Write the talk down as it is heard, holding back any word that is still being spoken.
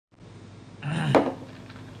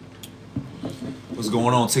What's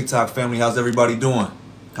going on, TikTok family? How's everybody doing?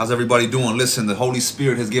 How's everybody doing? Listen, the Holy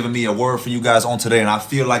Spirit has given me a word for you guys on today, and I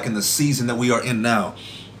feel like in the season that we are in now,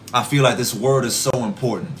 I feel like this word is so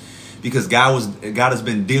important because God has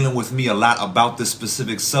been dealing with me a lot about this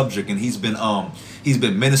specific subject, and He's been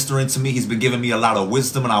ministering to me. He's been giving me a lot of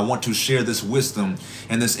wisdom, and I want to share this wisdom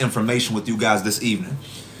and this information with you guys this evening.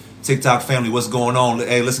 TikTok family, what's going on?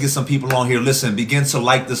 Hey, let's get some people on here. Listen, begin to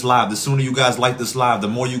like this live. The sooner you guys like this live, the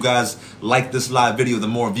more you guys like this live video, the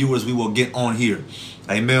more viewers we will get on here.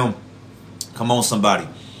 Amen. Come on, somebody.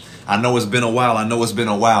 I know it's been a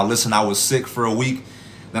while. Listen, I was sick for a week.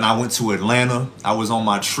 Then I went to Atlanta. I was on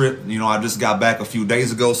my trip. You know, I just got back a few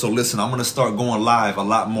days ago. So listen, I'm going to start going live a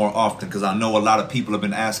lot more often because I know a lot of people have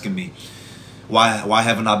been asking me, why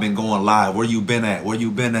haven't I been going live? Where you been at?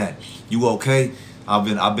 You okay?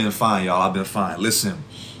 I've been fine, y'all. I've been fine. Listen,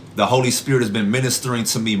 the Holy Spirit has been ministering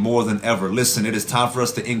to me more than ever. Listen, it is time for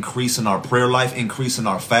us to increase in our prayer life, increase in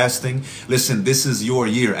our fasting. Listen, this is your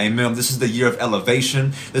year. Amen. This is the year of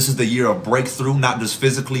elevation. This is the year of breakthrough, not just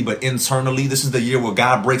physically, but internally. This is the year where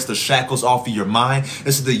God breaks the shackles off of your mind.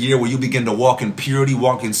 This is the year where you begin to walk in purity,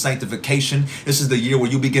 walk in sanctification. This is the year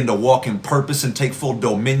where you begin to walk in purpose and take full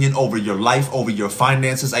dominion over your life, over your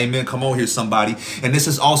finances. Amen. Come on here, somebody. And this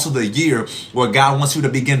is also the year where God wants you to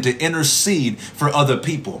begin to intercede for other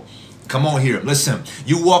people. Come on here. Listen,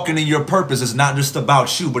 you walking in your purpose is not just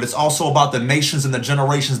about you, but it's also about the nations and the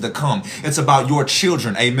generations that come. It's about your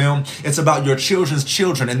children. Amen. It's about your children's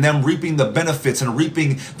children and them reaping the benefits and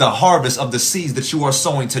reaping the harvest of the seeds that you are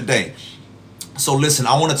sowing today. So listen,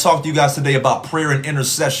 I want to talk to you guys today about prayer and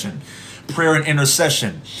intercession. Prayer and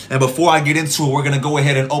intercession. And before I get into it, we're going to go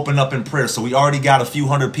ahead and open up in prayer. So we already got a few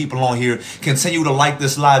hundred people on here. Continue to like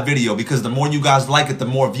this live video because the more you guys like it, the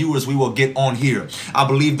more viewers we will get on here. I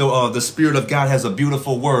believe the Spirit of God has a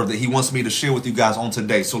beautiful word that He wants me to share with you guys on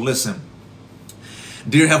today. So listen.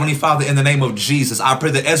 Dear Heavenly Father, in the name of Jesus, I pray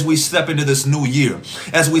that as we step into this new year,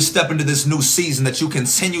 as we step into this new season, that you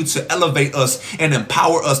continue to elevate us and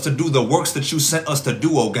empower us to do the works that you sent us to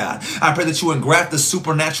do, oh God. I pray that you engraft the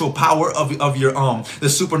supernatural power of your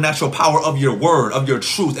word, of your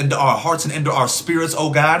truth into our hearts and into our spirits, oh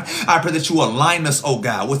God. I pray that you align us, oh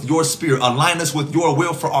God, with your spirit, align us with your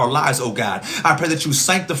will for our lives, oh God. I pray that you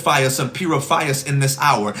sanctify us and purify us in this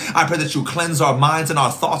hour. I pray that you cleanse our minds and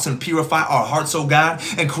our thoughts and purify our hearts, oh God,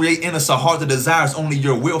 and create in us a heart that desires only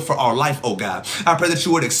your will for our life, oh God. I pray that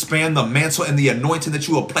you would expand the mantle and the anointing that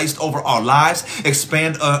you have placed over our lives,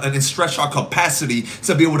 expand and stretch our capacity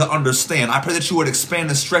to be able to understand. I pray that you would expand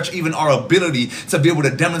and stretch even our ability to be able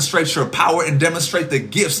to demonstrate your power and demonstrate the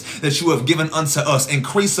gifts that you have given unto us.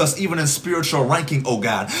 Increase us even in spiritual ranking, oh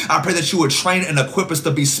God. I pray that you would train and equip us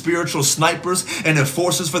to be spiritual snipers and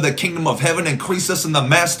enforcers for the kingdom of heaven. Increase us in the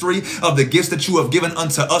mastery of the gifts that you have given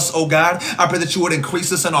unto us, oh God. I pray that you would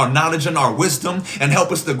increase us in our knowledge and our wisdom and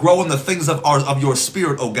help us to grow in the things of your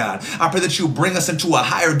spirit, oh God. I pray that you bring us into a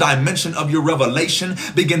higher dimension of your revelation,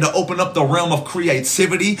 begin to open up the realm of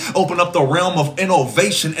creativity, open up the realm of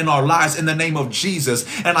innovation in our lives in the name of Jesus.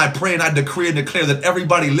 And I pray and I decree and declare that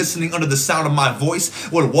everybody listening under the sound of my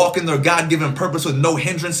voice would walk in their God-given purpose with no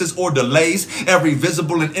hindrances or delays. Every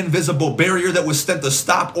visible and invisible barrier that was sent to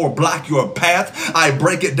stop or block your path, I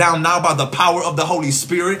break it down now by the power of the Holy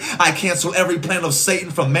Spirit. I cancel every plan of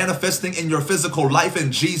Satan from manifesting in your physical life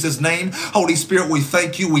in Jesus' name. Holy Spirit, we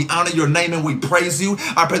thank you, we honor your name, and we praise you.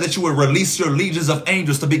 I pray that you would release your legions of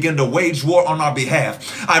angels to begin to wage war on our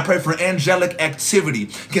behalf. I pray for angelic activity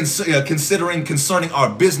concerning our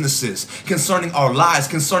businesses, concerning our lives,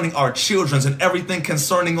 concerning our children, and everything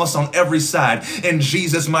concerning us on every side. In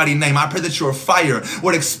Jesus' mighty name, I pray that your fire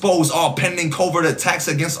would expose all pending covert attacks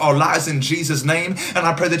against our lives in Jesus' name. And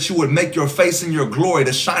I pray that you would make your face and your glory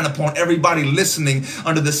to shine upon everybody listening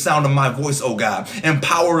under the sound of my voice, oh God.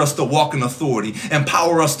 Empower us to walk in authority.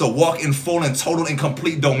 Empower us to walk in full and total and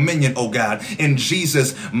complete dominion, oh God. In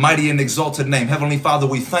Jesus' mighty and exalted name. Heavenly Father,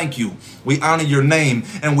 we thank you. We honor your name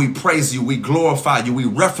and we praise you. We glorify you. We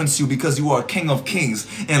reference you because you are King of Kings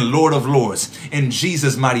and Lord of Lords. In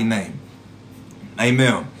Jesus' mighty name.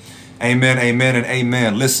 Amen. Amen, amen, and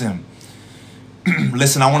amen. Listen.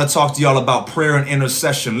 Listen, I want to talk to y'all about prayer and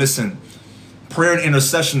intercession. Listen. Prayer and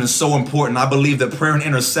intercession is so important. I believe that prayer and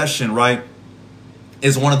intercession, right,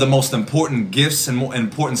 is one of the most important gifts and more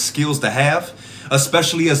important skills to have,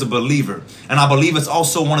 especially as a believer. And I believe it's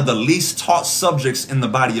also one of the least taught subjects in the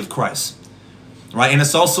body of Christ, right? And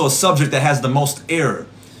it's also a subject that has the most error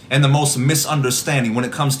and the most misunderstanding when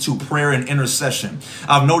it comes to prayer and intercession.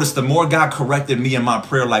 I've noticed the more God corrected me in my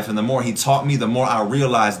prayer life and the more He taught me, the more I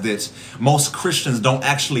realized that most Christians don't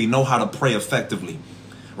actually know how to pray effectively.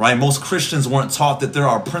 right? Most Christians weren't taught that there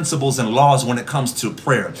are principles and laws when it comes to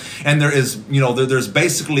prayer. And there is, there's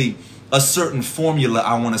basically a certain formula,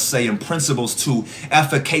 I want to say, and principles to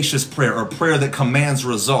efficacious prayer, or prayer that commands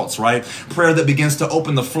results, right? Prayer that begins to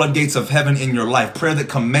open the floodgates of heaven in your life. Prayer that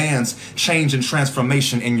commands change and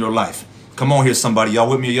transformation in your life. Come on here, somebody. Y'all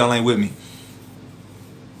with me or y'all ain't with me?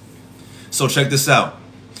 So check this out.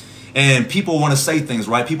 And people want to say things,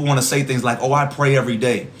 right? People want to say things like, oh, I pray every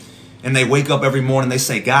day. And they wake up every morning. They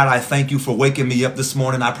say, God, I thank you for waking me up this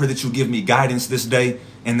morning. I pray that you give me guidance this day.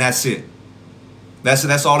 And that's it.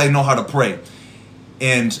 That's all they know how to pray.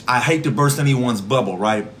 And I hate to burst anyone's bubble,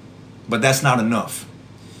 right? But that's not enough.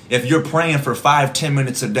 If you're praying for 5-10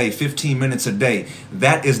 minutes a day, 15 minutes a day,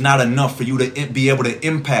 that is not enough for you to be able to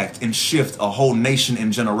impact and shift a whole nation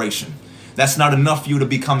and generation. That's not enough for you to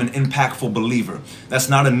become an impactful believer. That's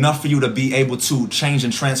not enough for you to be able to change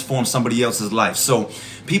and transform somebody else's life. So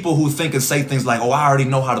people who think and say things like, oh, I already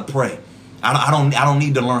know how to pray. I don't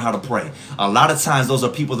need to learn how to pray. A lot of times those are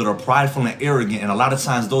people that are prideful and arrogant. And a lot of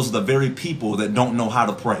times those are the very people that don't know how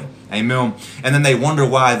to pray. Amen. And then they wonder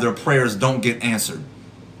why their prayers don't get answered.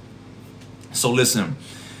 So listen,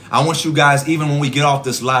 I want you guys, even when we get off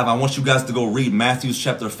this live, I want you guys to go read Matthew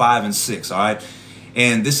chapter 5 and 6. All right.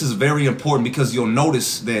 And this is very important because you'll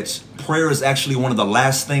notice that prayer is actually one of the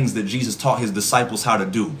last things that Jesus taught his disciples how to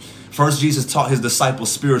do. First, Jesus taught his disciples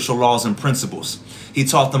spiritual laws and principles. He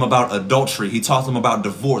taught them about adultery. He taught them about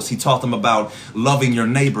divorce. He taught them about loving your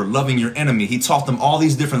neighbor, loving your enemy. He taught them all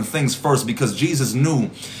these different things first because Jesus knew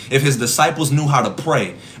if his disciples knew how to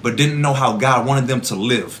pray but didn't know how God wanted them to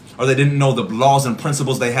live, or they didn't know the laws and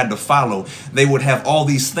principles they had to follow, they would have all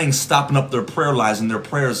these things stopping up their prayer lives and their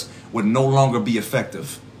prayers would no longer be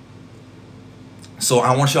effective. So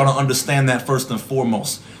I want y'all to understand that first and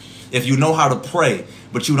foremost. If you know how to pray,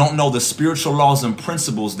 but you don't know the spiritual laws and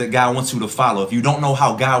principles that God wants you to follow, if you don't know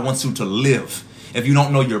how God wants you to live, if you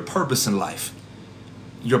don't know your purpose in life,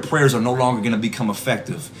 your prayers are no longer going to become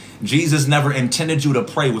effective. Jesus never intended you to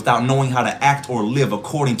pray without knowing how to act or live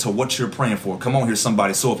according to what you're praying for. Come on here,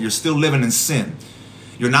 somebody. So if you're still living in sin,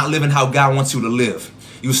 you're not living how God wants you to live.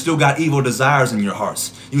 You still got evil desires in your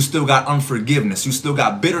hearts. You still got unforgiveness. You still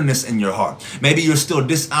got bitterness in your heart. Maybe you're still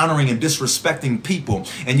dishonoring and disrespecting people,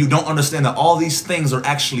 and you don't understand that all these things are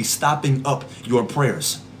actually stopping up your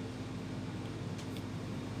prayers.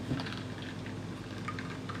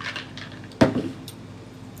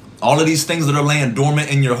 All of these things that are laying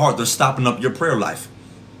dormant in your heart, they're stopping up your prayer life.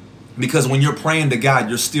 Because when you're praying to God,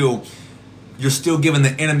 you're still giving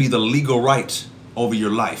the enemy the legal right over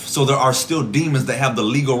your life. So there are still demons that have the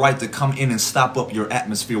legal right to come in and stop up your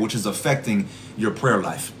atmosphere, which is affecting your prayer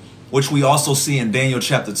life, which we also see in Daniel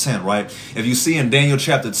chapter 10, right? If you see in Daniel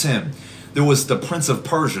chapter 10, there was the prince of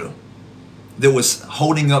Persia that was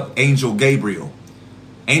holding up Angel Gabriel.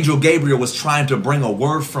 Angel Gabriel was trying to bring a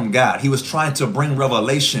word from God. He was trying to bring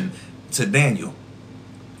revelation to Daniel.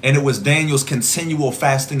 And it was Daniel's continual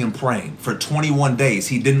fasting and praying for 21 days.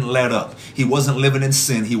 He didn't let up. He wasn't living in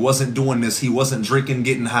sin. He wasn't doing this. He wasn't drinking,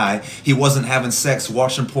 getting high. He wasn't having sex,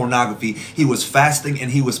 watching pornography. He was fasting and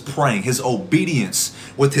he was praying. His obedience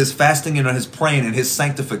with his fasting and his praying and his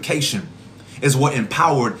sanctification is what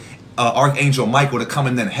empowered Archangel Michael to come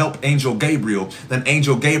and then help Angel Gabriel. Then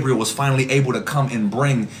Angel Gabriel was finally able to come and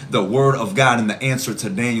bring the word of God and the answer to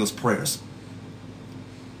Daniel's prayers.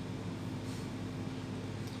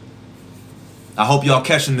 I hope y'all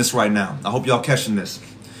catching this right now. I hope y'all catching this.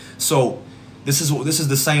 So this is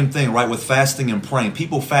the same thing, right, with fasting and praying.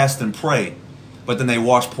 People fast and pray, but then they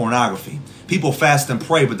watch pornography. People fast and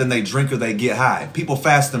pray, but then they drink or they get high. People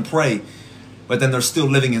fast and pray, but then they're still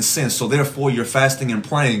living in sin. So therefore, your fasting and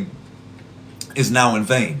praying is now in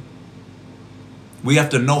vain. We have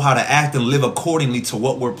to know how to act and live accordingly to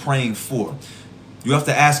what we're praying for. You have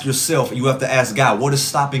to ask yourself, you have to ask God, what is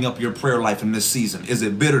stopping up your prayer life in this season? Is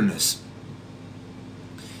it bitterness?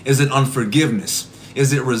 Is it unforgiveness?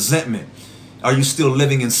 Is it resentment? Are you still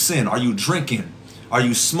living in sin? Are you drinking? Are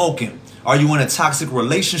you smoking? Are you in a toxic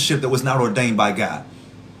relationship that was not ordained by God?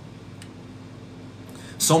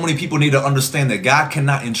 So many people need to understand that God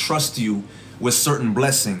cannot entrust you with certain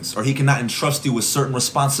blessings, or he cannot entrust you with certain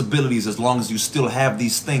responsibilities as long as you still have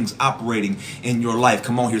these things operating in your life.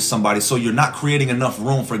 Come on here, somebody. So you're not creating enough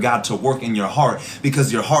room for God to work in your heart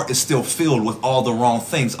because your heart is still filled with all the wrong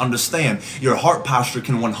things. Understand, your heart posture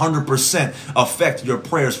can 100% affect your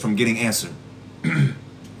prayers from getting answered.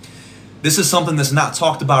 This is something that's not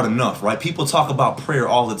talked about enough, right? People talk about prayer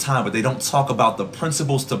all the time, but they don't talk about the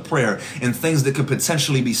principles to prayer and things that could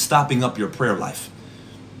potentially be stopping up your prayer life.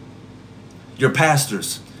 Your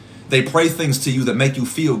pastors, They pray things to you that make you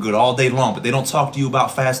feel good all day long, but they don't talk to you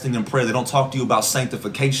about fasting and prayer. They don't talk to you about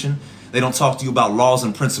sanctification. They don't talk to you about laws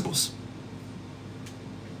and principles.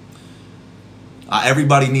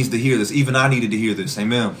 Everybody needs to hear this. Even I needed to hear this.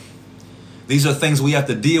 Amen. These are things we have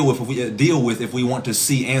to deal with if we want to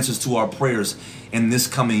see answers to our prayers in this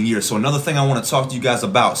coming year. So another thing I want to talk to you guys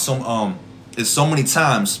about is so many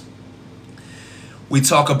times we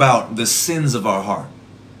talk about the sins of our heart,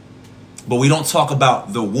 but we don't talk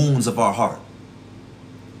about the wounds of our heart.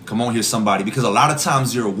 Come on here, somebody, because a lot of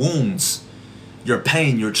times your wounds, your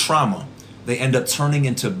pain, your trauma, they end up turning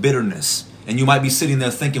into bitterness. And you might be sitting there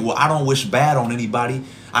thinking, well, I don't wish bad on anybody.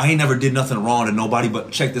 I ain't never did nothing wrong to nobody.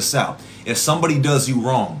 But check this out. If somebody does you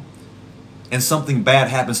wrong and something bad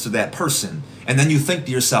happens to that person, and then you think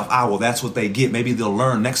to yourself, well, that's what they get. Maybe they'll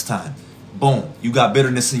learn next time. Boom. You got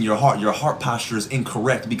bitterness in your heart. Your heart posture is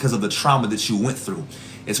incorrect because of the trauma that you went through.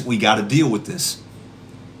 We got to deal with this.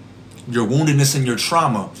 Your woundedness and your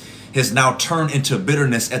trauma has now turned into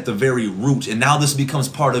bitterness at the very root. And now this becomes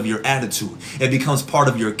part of your attitude. It becomes part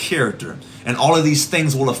of your character. And all of these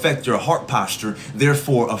things will affect your heart posture,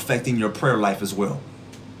 therefore affecting your prayer life as well.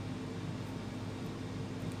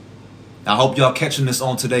 I hope y'all catching this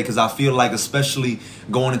on today, because I feel like, especially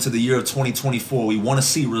going into the year of 2024, we want to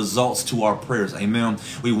see results to our prayers. Amen.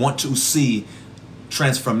 We want to see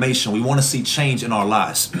transformation. We want to see change in our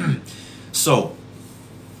lives. So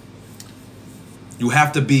you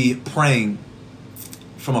have to be praying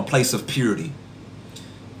from a place of purity.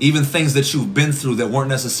 Even things that you've been through that weren't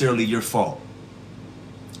necessarily your fault.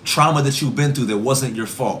 Trauma that you've been through that wasn't your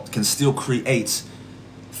fault can still create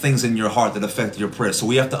things in your heart that affect your prayer. So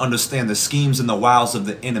we have to understand the schemes and the wiles of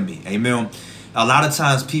the enemy. Amen. A lot of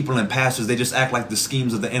times people and pastors, they just act like the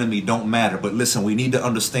schemes of the enemy don't matter. But listen, we need to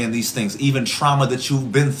understand these things. Even trauma that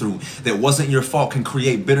you've been through that wasn't your fault can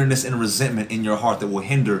create bitterness and resentment in your heart that will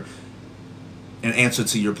hinder an answer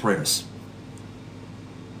to your prayers.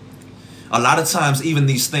 A lot of times, even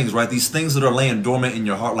these things, right? These things that are laying dormant in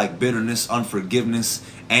your heart, like bitterness, unforgiveness,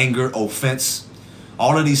 anger, offense,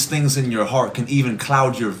 all of these things in your heart can even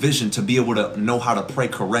cloud your vision to be able to know how to pray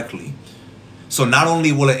correctly. So not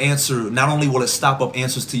only will it stop up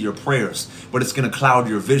answers to your prayers, but it's going to cloud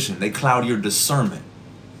your vision. They cloud your discernment.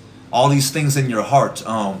 All these things in your heart,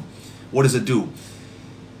 what does it do?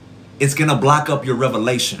 It's going to block up your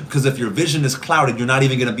revelation, because if your vision is clouded, you're not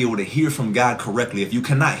even going to be able to hear from God correctly. If you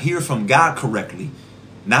cannot hear from God correctly,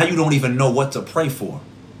 now you don't even know what to pray for.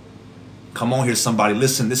 Come on here, somebody.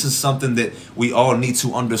 Listen, this is something that we all need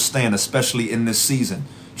to understand, especially in this season.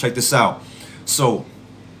 Check this out. So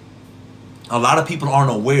a lot of people aren't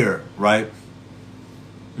aware, right?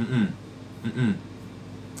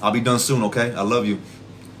 I'll be done soon, okay? I love you.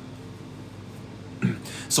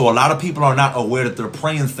 So a lot of people are not aware that they're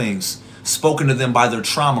praying things spoken to them by their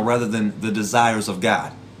trauma rather than the desires of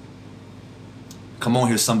God. Come on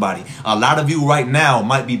here, somebody. A lot of you right now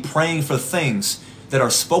might be praying for things that are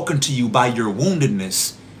spoken to you by your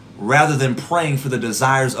woundedness rather than praying for the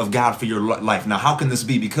desires of God for your life. Now, how can this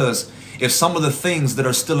be? Because if some of the things that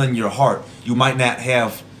are still in your heart, you might not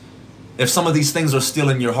have, if some of these things are still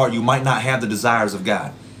in your heart, you might not have the desires of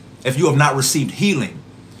God. If you have not received healing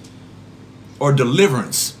or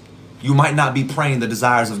deliverance, you might not be praying the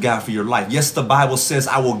desires of God for your life. Yes, the Bible says,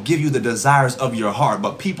 I will give you the desires of your heart,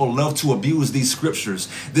 but people love to abuse these scriptures.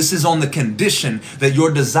 This is on the condition that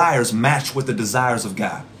your desires match with the desires of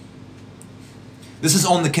God. This is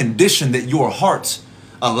on the condition that your heart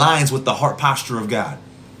aligns with the heart posture of God.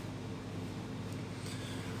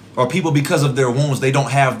 Or people, because of their wounds, they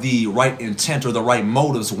don't have the right intent or the right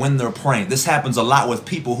motives when they're praying. This happens a lot with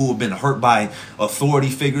people who have been hurt by authority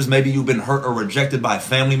figures. Maybe you've been hurt or rejected by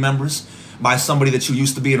family members, by somebody that you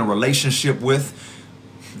used to be in a relationship with.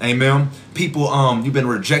 Amen. People, you've been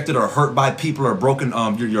rejected or hurt by people, or broken.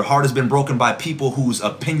 Your heart has been broken by people whose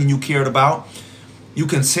opinion you cared about. You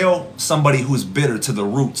can tell somebody who's bitter to the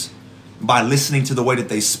root by listening to the way that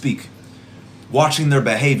they speak. Watching their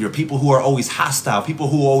behavior, people who are always hostile, people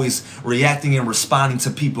who are always reacting and responding to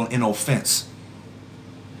people in offense.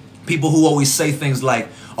 People who always say things like,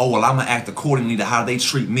 oh, well, I'm going to act accordingly to how they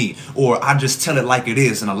treat me, or I just tell it like it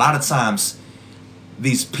is. And a lot of times,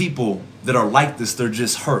 these people that are like this, they're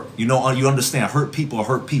just hurt. You know, you understand, hurt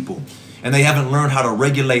people. And they haven't learned how to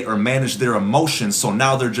regulate or manage their emotions, so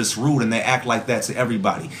now they're just rude and they act like that to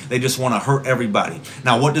everybody. They just want to hurt everybody.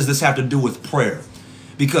 Now, what does this have to do with prayer?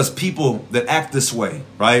 Because people that act this way,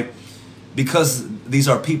 right? Because these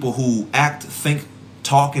are people who act, think,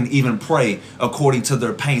 talk, and even pray according to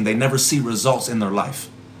their pain. They never see results in their life.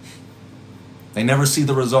 They never see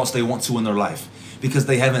the results they want to in their life because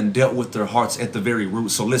they haven't dealt with their hearts at the very root.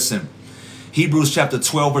 So listen, Hebrews chapter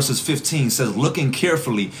 12 verses 15 says, looking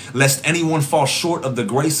carefully, lest anyone fall short of the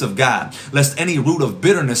grace of God, lest any root of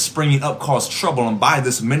bitterness springing up cause trouble, and by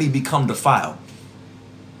this many become defiled.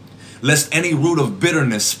 Lest any root of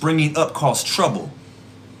bitterness springing up cause trouble,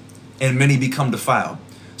 and many become defiled.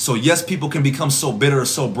 So yes, people can become so bitter or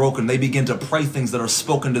so broken, they begin to pray things that are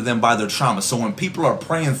spoken to them by their trauma. So when people are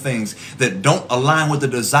praying things that don't align with the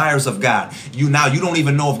desires of God, you don't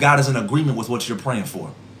even know if God is in agreement with what you're praying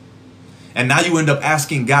for. And now you end up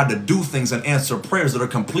asking God to do things and answer prayers that are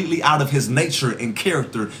completely out of his nature and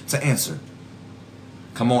character to answer.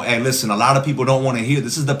 Come on, hey, listen, a lot of people don't want to hear.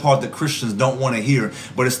 This is the part that Christians don't want to hear,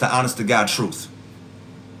 but it's the honest to God truth.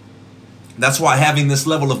 That's why having this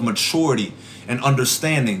level of maturity and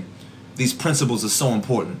understanding these principles is so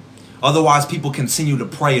important. Otherwise, people continue to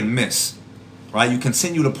pray and miss. Right? You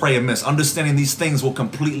continue to pray and miss. Understanding these things will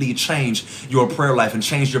completely change your prayer life and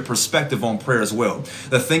change your perspective on prayer as well.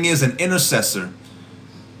 The thing is, an intercessor,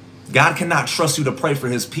 God cannot trust you to pray for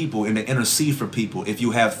his people and to intercede for people if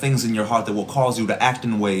you have things in your heart that will cause you to act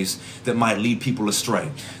in ways that might lead people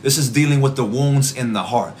astray. This is dealing with the wounds in the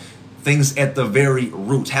heart. Things at the very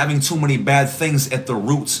root. Having too many bad things at the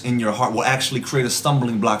roots in your heart will actually create a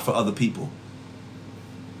stumbling block for other people.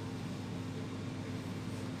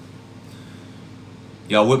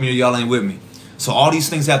 Y'all with me or y'all ain't with me? So all these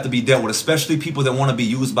things have to be dealt with, especially people that want to be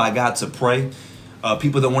used by God to pray,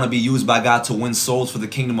 people that want to be used by God to win souls for the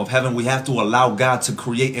kingdom of heaven. We have to allow God to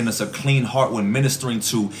create in us a clean heart when ministering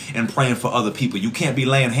to and praying for other people. You can't be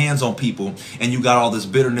laying hands on people and you got all this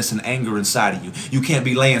bitterness and anger inside of you. You can't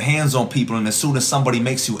be laying hands on people and as soon as somebody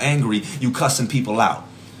makes you angry, you cussing people out.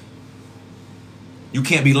 You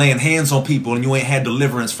can't be laying hands on people and you ain't had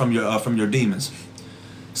deliverance from your demons.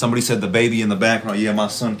 Somebody said the baby in the background. Yeah, my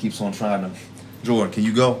son keeps on trying to. Jordan, can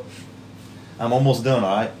you go? I'm almost done,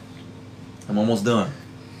 all right? I'm almost done.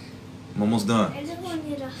 I'm almost done. I just want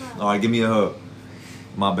you to hug. All right, give me a hug.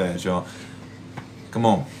 My bad, y'all. Come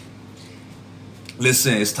on.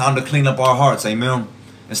 Listen, it's time to clean up our hearts, amen?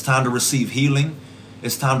 It's time to receive healing.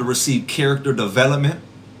 It's time to receive character development.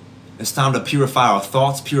 It's time to purify our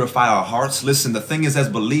thoughts, purify our hearts. Listen, the thing is, as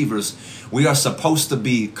believers, we are supposed to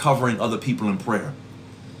be covering other people in prayer.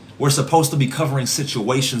 We're supposed to be covering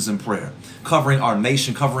situations in prayer, covering our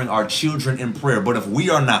nation, covering our children in prayer. But if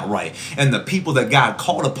we are not right and the people that God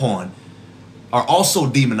called upon are also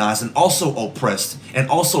demonized and also oppressed and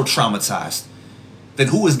also traumatized, then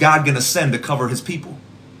who is God going to send to cover his people?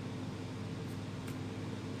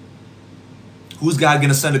 Who's God going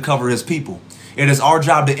to send to cover his people? It is our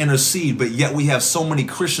job to intercede, but yet we have so many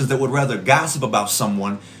Christians that would rather gossip about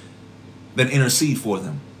someone than intercede for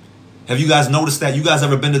them. Have you guys noticed that? You guys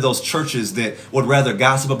ever been to those churches that would rather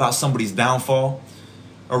gossip about somebody's downfall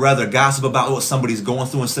or rather gossip about what somebody's going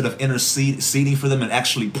through instead of interceding for them and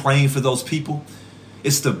actually praying for those people?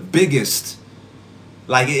 It's the biggest,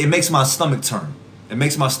 like it makes my stomach turn. It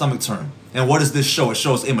makes my stomach turn. And what does this show? It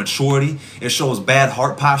shows immaturity. It shows bad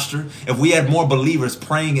heart posture. If we had more believers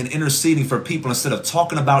praying and interceding for people instead of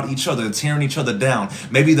talking about each other and tearing each other down,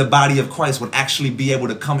 maybe the body of Christ would actually be able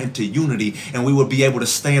to come into unity and we would be able to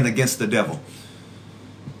stand against the devil.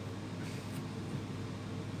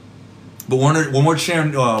 But when we're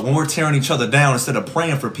tearing each other down instead of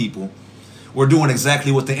praying for people, we're doing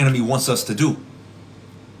exactly what the enemy wants us to do.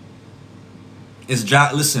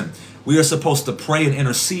 Listen, we are supposed to pray and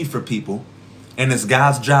intercede for people, and it's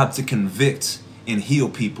God's job to convict and heal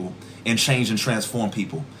people and change and transform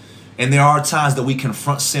people. And there are times that we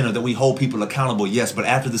confront sin or that we hold people accountable, yes, but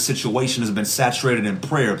after the situation has been saturated in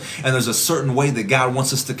prayer, and there's a certain way that God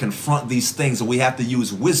wants us to confront these things, and we have to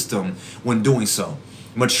use wisdom when doing so.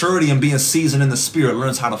 Maturity and being seasoned in the spirit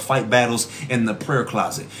learns how to fight battles in the prayer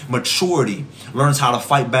closet. Maturity learns how to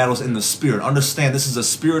fight battles in the spirit. Understand, this is a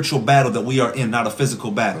spiritual battle that we are in, not a physical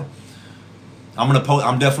battle.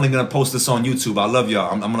 I'm definitely gonna post this on YouTube. I love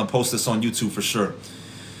y'all. I'm gonna post this on YouTube for sure.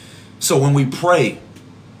 So when we pray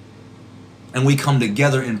and we come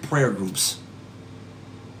together in prayer groups,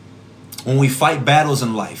 when we fight battles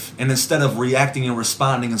in life, and instead of reacting and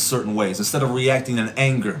responding in certain ways, instead of reacting in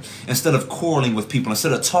anger, instead of quarreling with people,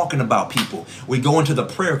 instead of talking about people, we go into the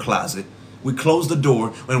prayer closet, we close the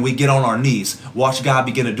door, and we get on our knees. Watch God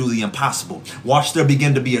begin to do the impossible. Watch there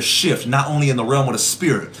begin to be a shift, not only in the realm of the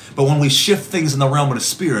spirit, but when we shift things in the realm of the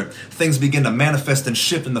spirit, things begin to manifest and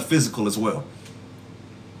shift in the physical as well.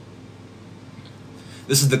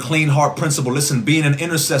 This is the clean heart principle. Listen, being an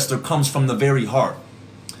intercessor comes from the very heart.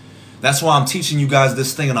 That's why I'm teaching you guys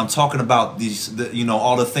this thing, and I'm talking about these,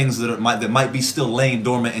 all the things that might be still laying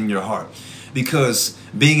dormant in your heart. Because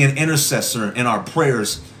being an intercessor in our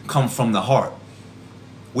prayers come from the heart.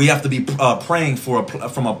 We have to be praying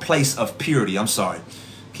from a place of purity. I'm sorry.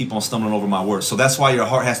 Keep on stumbling over my words. So that's why your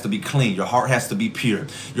heart has to be clean. Your heart has to be pure.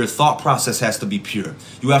 Your thought process has to be pure.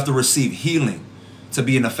 You have to receive healing to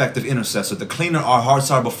be an effective intercessor. The cleaner our hearts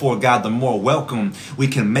are before God, the more welcome we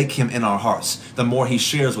can make him in our hearts. The more he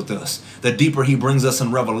shares with us, the deeper he brings us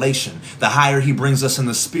in revelation, the higher he brings us in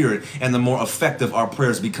the spirit, and the more effective our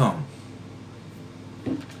prayers become.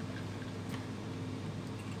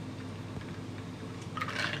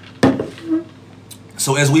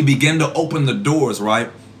 So as we begin to open the doors, right?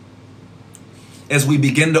 As we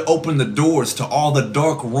begin to open the doors to all the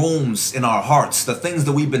dark rooms in our hearts, the things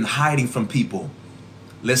that we've been hiding from people.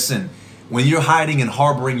 Listen, when you're hiding and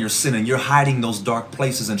harboring your sin and you're hiding those dark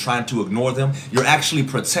places and trying to ignore them, you're actually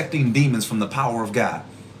protecting demons from the power of God.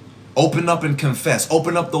 Open up and confess.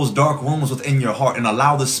 Open up those dark rooms within your heart and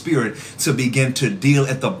allow the Spirit to begin to deal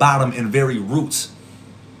at the bottom and very roots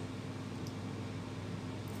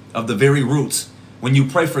of the very roots. When you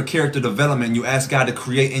pray for character development, you ask God to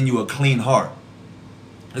create in you a clean heart.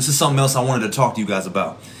 This is something else I wanted to talk to you guys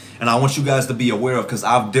about. And I want you guys to be aware of, because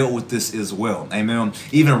I've dealt with this as well. Amen.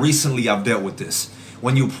 Even recently, I've dealt with this.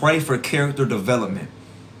 When you pray for character development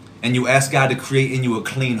and you ask God to create in you a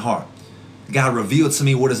clean heart, God revealed to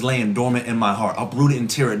me what is laying dormant in my heart. Uproot it and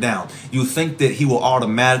tear it down. You think that he will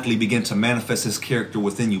automatically begin to manifest his character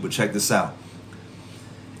within you. But check this out.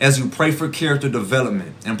 As you pray for character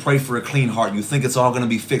development and pray for a clean heart, you think it's all going to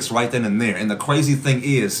be fixed right then and there. And the crazy thing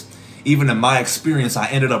is, even in my experience, I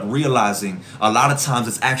ended up realizing a lot of times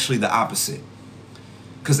it's actually the opposite.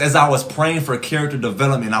 Because as I was praying for character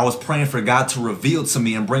development, I was praying for God to reveal to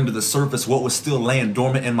me and bring to the surface what was still laying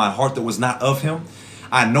dormant in my heart that was not of him.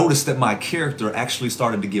 I noticed that my character actually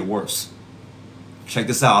started to get worse. Check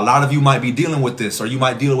this out. A lot of you might be dealing with this, or you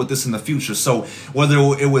might deal with this in the future. So whether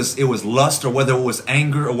it was lust, or whether it was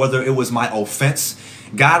anger, or whether it was my offense,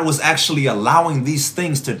 God was actually allowing these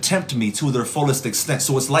things to tempt me to their fullest extent.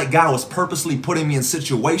 So it's like God was purposely putting me in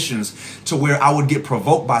situations to where I would get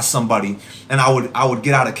provoked by somebody and I would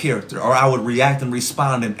get out of character, or I would react and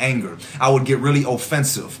respond in anger. I would get really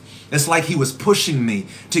offensive. It's like he was pushing me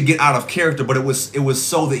to get out of character, but it was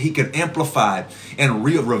so that he could amplify and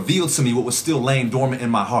reveal to me what was still laying dormant in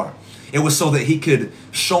my heart. It was so that he could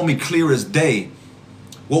show me clear as day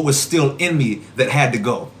what was still in me that had to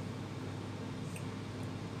go.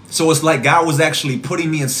 So it's like God was actually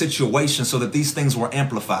putting me in situations so that these things were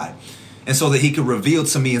amplified, and so that he could reveal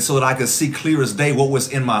to me, and so that I could see clear as day what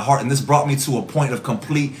was in my heart. And this brought me to a point of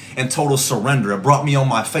complete and total surrender. It brought me on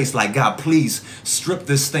my face like, God, please strip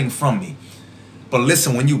this thing from me. But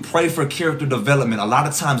listen, when you pray for character development, a lot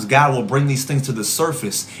of times God will bring these things to the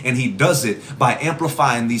surface, and he does it by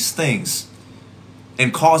amplifying these things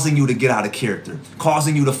and causing you to get out of character,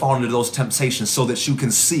 causing you to fall into those temptations so that you can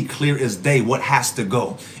see clear as day what has to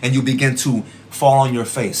go. And you begin to fall on your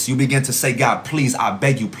face. You begin to say, God, please, I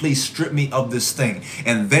beg you, please strip me of this thing.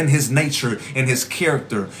 And then his nature and his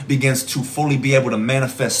character begins to fully be able to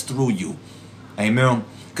manifest through you. Amen.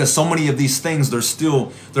 Because so many of these things,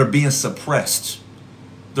 they're being suppressed.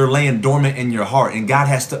 They're laying dormant in your heart, and God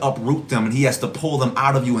has to uproot them, and he has to pull them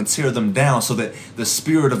out of you and tear them down so that the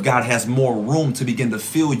Spirit of God has more room to begin to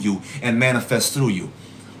fill you and manifest through you.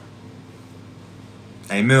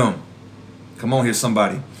 Amen. Come on here,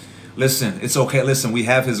 somebody. Listen, it's okay. Listen, we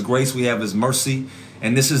have his grace, we have his mercy,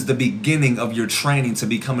 and this is the beginning of your training to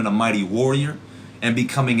becoming a mighty warrior and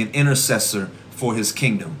becoming an intercessor for his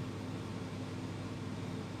kingdom.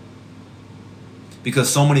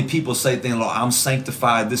 Because so many people say things like, I'm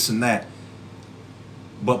sanctified, this and that.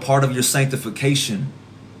 But part of your sanctification,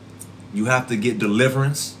 you have to get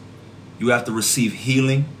deliverance. You have to receive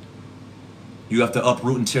healing. You have to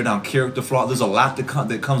uproot and tear down character flaws. There's a lot that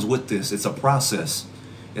comes with this. It's a process.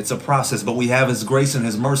 It's a process. But we have his grace and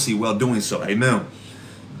his mercy while doing so. Amen.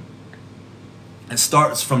 It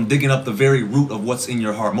starts from digging up the very root of what's in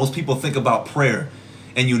your heart. Most people think about prayer,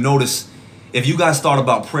 and you notice, if you guys thought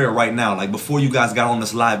about prayer right now, like before you guys got on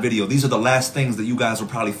this live video, these are the last things that you guys were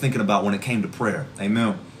probably thinking about when it came to prayer.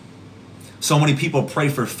 Amen. So many people pray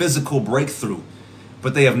for physical breakthrough,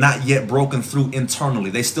 but they have not yet broken through internally.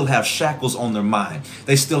 They still have shackles on their mind.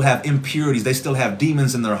 They still have impurities. They still have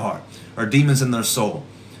demons in their heart, or demons in their soul.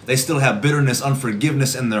 They still have bitterness,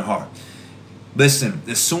 unforgiveness in their heart. Listen,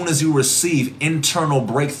 as soon as you receive internal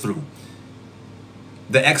breakthrough,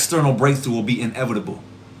 the external breakthrough will be inevitable.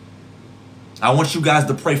 I want you guys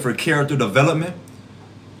to pray for character development.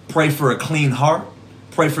 Pray for a clean heart.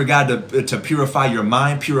 Pray for God to purify your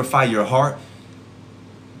mind, purify your heart.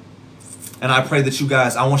 And I pray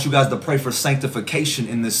that I want you guys to pray for sanctification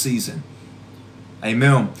in this season.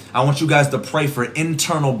 Amen. I want you guys to pray for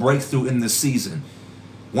internal breakthrough in this season.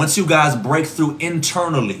 Once you guys break through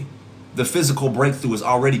internally, the physical breakthrough is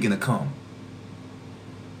already going to come.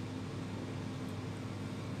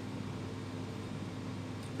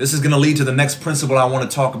 This is going to lead to the next principle I want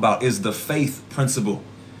to talk about, is the faith principle.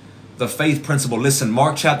 The faith principle. Listen,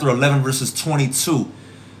 Mark chapter 11, verses 22.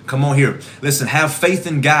 Come on here. Listen, have faith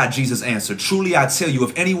in God, Jesus answered. Truly I tell you,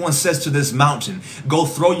 if anyone says to this mountain, go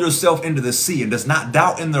throw yourself into the sea, and does not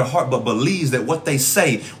doubt in their heart, but believes that what they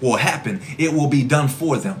say will happen, it will be done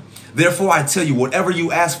for them. Therefore, I tell you, whatever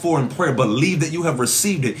you ask for in prayer, believe that you have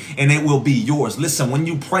received it and it will be yours. Listen, when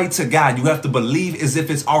you pray to God, you have to believe as if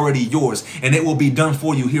it's already yours and it will be done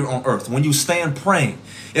for you here on earth. When you stand praying,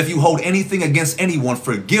 if you hold anything against anyone,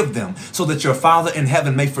 forgive them so that your Father in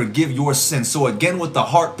heaven may forgive your sins. So again, with the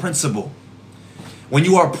heart principle, when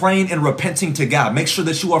you are praying and repenting to God, make sure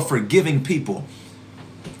that you are forgiving people.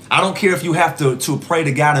 I don't care if you have to pray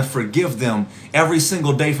to God and forgive them every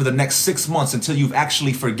single day for the next 6 months until you've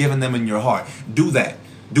actually forgiven them in your heart. Do that.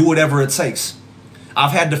 Do whatever it takes.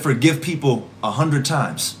 I've had to forgive people 100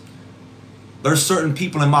 times. There's certain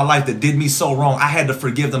people in my life that did me so wrong. I had to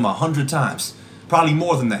forgive them 100 times, probably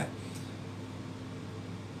more than that.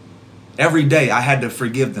 Every day I had to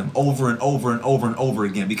forgive them over and over and over and over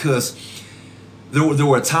again, because there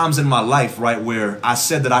were times in my life, right, where I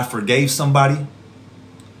said that I forgave somebody,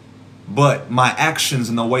 but my actions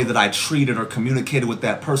and the way that I treated or communicated with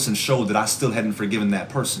that person showed that I still hadn't forgiven that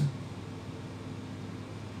person.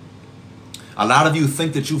 A lot of you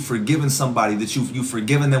think that you've forgiven somebody, that you've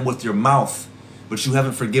forgiven them with your mouth, but you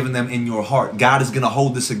haven't forgiven them in your heart. God is going to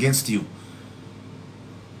hold this against you.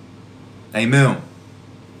 Amen.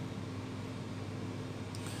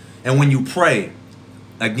 And when you pray,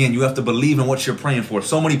 again, you have to believe in what you're praying for.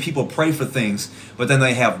 So many people pray for things, but then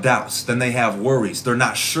they have doubts. Then they have worries. They're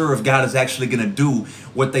not sure if God is actually going to do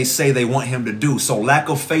what they say they want him to do. So lack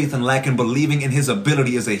of faith and lack in believing in his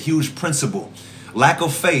ability is a huge principle. Lack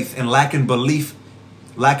of faith and lack in believing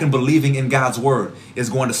in God's word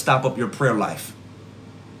is going to stop up your prayer life.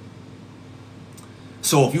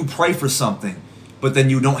 So if you pray for something, but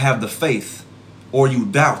then you don't have the faith, or you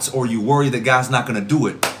doubt, or you worry that God's not going to do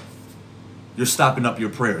it, you're stopping up your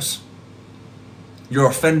prayers. You're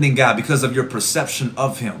offending God because of your perception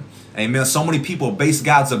of him. Amen. So many people base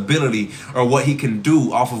God's ability or what he can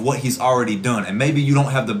do off of what he's already done. And maybe you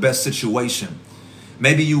don't have the best situation.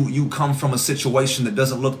 Maybe you come from a situation that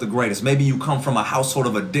doesn't look the greatest. Maybe you come from a household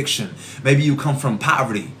of addiction. Maybe you come from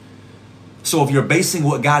poverty. So if you're basing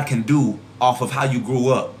what God can do off of how you grew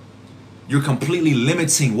up, you're completely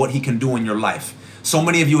limiting what he can do in your life. So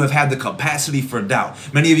many of you have had the capacity for doubt.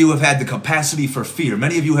 Many of you have had the capacity for fear.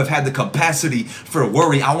 Many of you have had the capacity for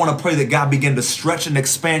worry. I want to pray that God begin to stretch and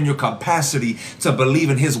expand your capacity to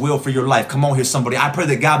believe in his will for your life. Come on here, somebody. I pray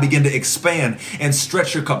that God begin to expand and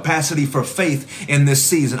stretch your capacity for faith in this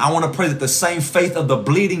season. I want to pray that the same faith of the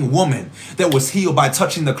bleeding woman that was healed by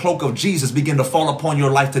touching the cloak of Jesus begin to fall upon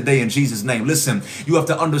your life today in Jesus' name. Listen, you have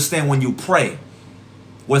to understand, when you pray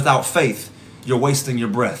without faith, you're wasting your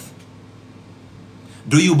breath.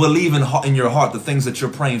 Do you believe in your heart the things that you're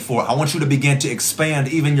praying for? I want you to begin to expand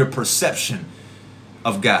even your perception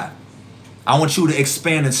of God. I want you to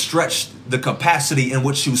expand and stretch the capacity in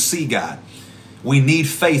which you see God. We need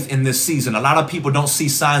faith in this season. A lot of people don't see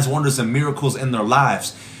signs, wonders, and miracles in their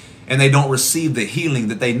lives, and they don't receive the healing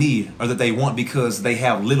that they need or that they want because they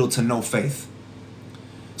have little to no faith.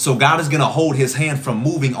 So God is going to hold his hand from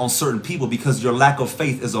moving on certain people because your lack of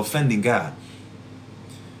faith is offending God.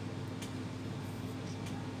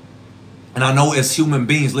 And I know as human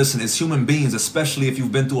beings, listen, as human beings, especially if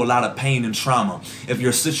you've been through a lot of pain and trauma, if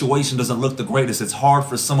your situation doesn't look the greatest, it's hard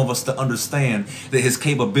for some of us to understand that his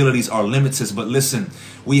capabilities are limited. But listen,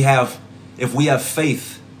 if we have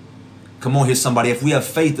faith, come on here, somebody, if we have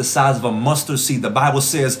faith the size of a mustard seed, the Bible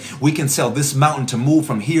says we can tell this mountain to move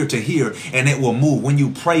from here to here and it will move. When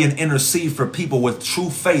you pray and intercede for people with true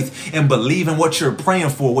faith and believe in what you're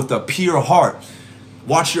praying for with a pure heart,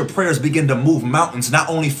 watch your prayers begin to move mountains, not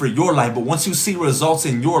only for your life, but once you see results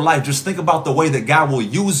in your life, just think about the way that God will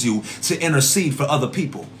use you to intercede for other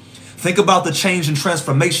people. Think about the change and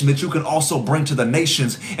transformation that you can also bring to the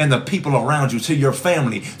nations and the people around you, to your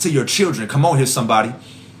family, to your children. Come on here, somebody.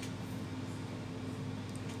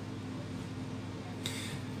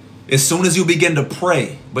 As soon as you begin to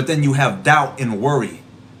pray, but then you have doubt and worry,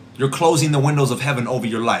 you're closing the windows of heaven over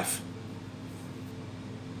your life.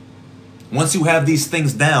 Once you have these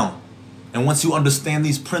things down, and once you understand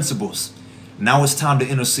these principles, now it's time to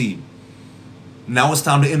intercede. Now it's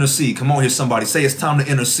time to intercede. Come on here, somebody. Say it's time to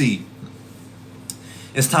intercede.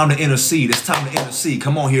 It's time to intercede. It's time to intercede.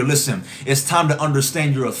 Come on here, listen. It's time to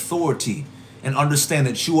understand your authority and understand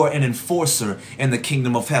that you are an enforcer in the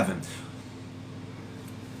kingdom of heaven.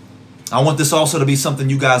 I want this also to be something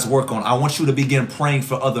you guys work on. I want you to begin praying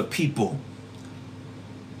for other people.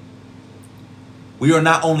 We are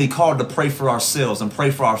not only called to pray for ourselves and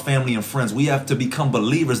pray for our family and friends. We have to become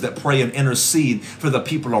believers that pray and intercede for the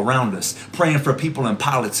people around us, praying for people in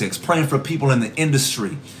politics, praying for people in the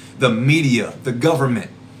industry, the media, the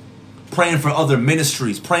government, praying for other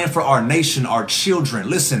ministries, praying for our nation, our children.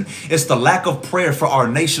 Listen, it's the lack of prayer for our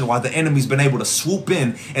nation why the enemy's been able to swoop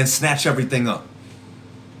in and snatch everything up.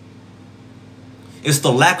 It's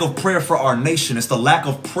the lack of prayer for our nation. It's the lack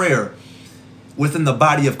of prayer within the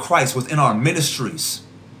body of Christ, within our ministries,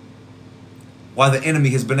 why the enemy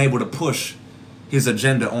has been able to push his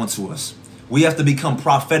agenda onto us. We have to become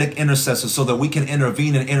prophetic intercessors so that we can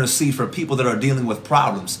intervene and intercede for people that are dealing with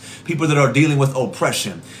problems, people that are dealing with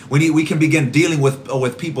oppression. We can begin dealing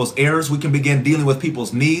with people's errors. We can begin dealing with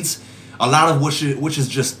people's needs, a lot of which is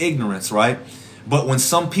just ignorance, right? But when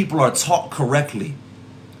some people are taught correctly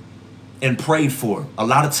and prayed for, a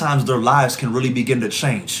lot of times their lives can really begin to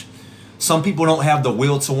change. Some people don't have the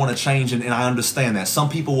will to want to change, and I understand that. Some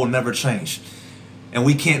people will never change. And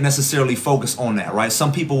we can't necessarily focus on that, right?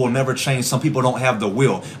 Some people will never change. Some people don't have the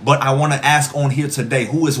will. But I want to ask on here today,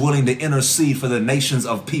 who is willing to intercede for the nations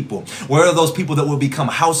of people? Where are those people that will become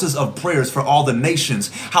houses of prayers for all the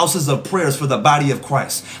nations? Houses of prayers for the body of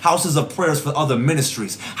Christ. Houses of prayers for other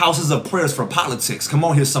ministries. Houses of prayers for politics. Come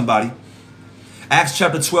on here, somebody. Acts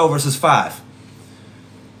chapter 12, verses 5.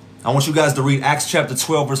 I want you guys to read Acts chapter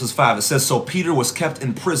 12, verses 5. It says, "So Peter was kept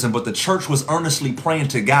in prison, but the church was earnestly praying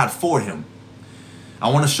to God for him." I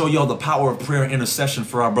want to show y'all the power of prayer and intercession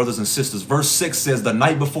for our brothers and sisters. Verse 6 says, "The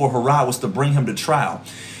night before Herod was to bring him to trial,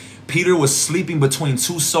 Peter was sleeping between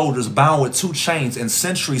two soldiers bound with two chains, and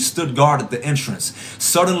sentries stood guard at the entrance.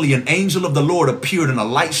 Suddenly an angel of the Lord appeared, and a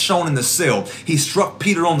light shone in the cell. He struck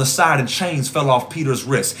Peter on the side, and chains fell off Peter's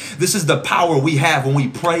wrists." This is the power we have when we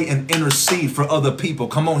pray and intercede for other people.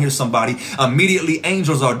 Come on here, somebody. Immediately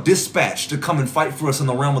angels are dispatched to come and fight for us in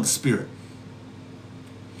the realm of the spirit.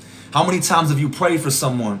 How many times have you prayed for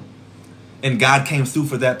someone and God came through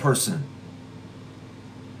for that person?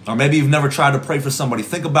 Or maybe you've never tried to pray for somebody.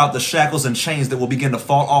 Think about the shackles and chains that will begin to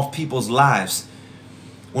fall off people's lives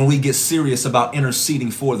when we get serious about interceding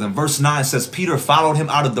for them. Verse 9 says, "Peter followed him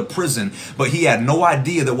out of the prison, but he had no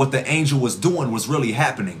idea that what the angel was doing was really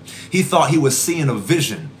happening. He thought he was seeing a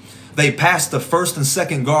vision. They passed the first and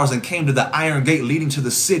second guards and came to the iron gate leading to the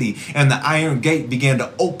city, and the iron gate began to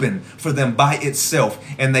open for them by itself,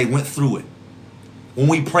 and they went through it." When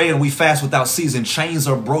we pray and we fast without ceasing, chains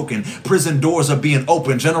are broken, prison doors are being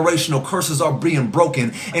opened, generational curses are being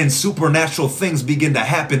broken, and supernatural things begin to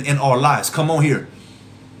happen in our lives. Come on here.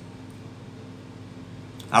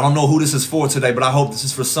 I don't know who this is for today, but I hope this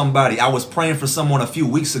is for somebody. I was praying for someone a few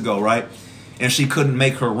weeks ago, right? And she couldn't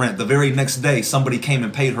make her rent. The very next day, somebody came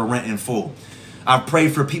and paid her rent in full. I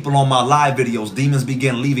prayed for people on my live videos. Demons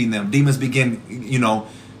began leaving them. Demons begin,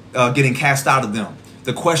 getting cast out of them.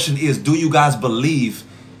 The question is, do you guys believe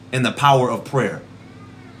in the power of prayer?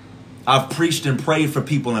 I've preached and prayed for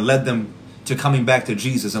people and led them to coming back to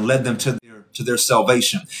Jesus and led them to their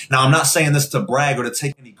salvation. Now, I'm not saying this to brag or to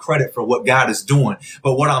take any credit for what God is doing,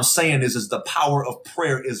 but what I'm saying is the power of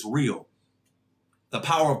prayer is real. The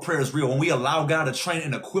power of prayer is real. When we allow God to train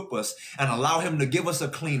and equip us and allow him to give us a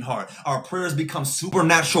clean heart, our prayers become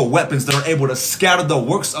supernatural weapons that are able to scatter the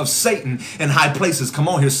works of Satan in high places. Come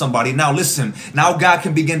on here, somebody. Now listen, now God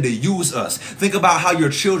can begin to use us. Think about how your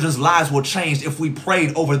children's lives will change if we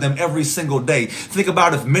prayed over them every single day. Think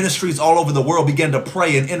about if ministries all over the world began to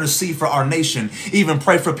pray and intercede for our nation, even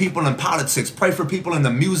pray for people in politics, pray for people in the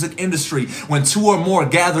music industry. When two or more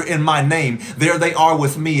gather in my name, there they are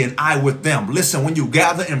with me and I with them. Listen, when you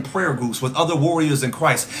gather in prayer groups with other warriors in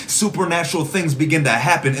Christ, supernatural things begin to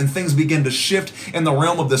happen and things begin to shift in the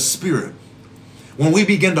realm of the spirit. When we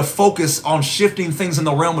begin to focus on shifting things in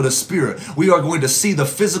the realm of the spirit, we are going to see the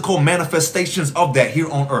physical manifestations of that here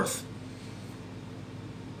on earth.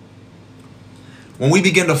 When we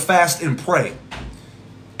begin to fast and pray,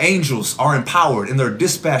 angels are empowered and they're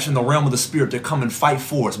dispatched in the realm of the spirit to come and fight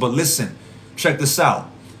for us. But listen, check this out.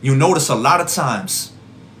 You notice a lot of times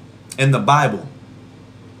in the Bible,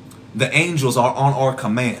 the angels are on our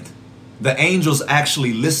command. The angels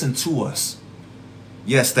actually listen to us.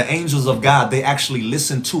 Yes, the angels of God, they actually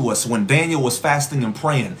listen to us. When Daniel was fasting and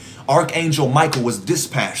praying, Archangel Michael was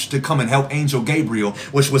dispatched to come and help Angel Gabriel,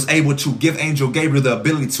 which was able to give Angel Gabriel the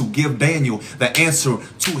ability to give Daniel the answer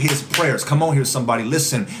to his prayers. Come on here, somebody.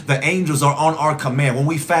 Listen, the angels are on our command. When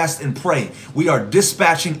we fast and pray, we are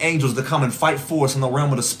dispatching angels to come and fight for us in the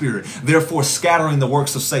realm of the spirit, therefore scattering the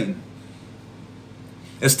works of Satan.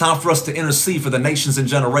 It's time for us to intercede for the nations and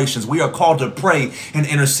generations. We are called to pray and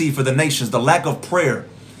intercede for the nations. The lack of prayer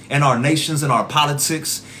in our nations, in our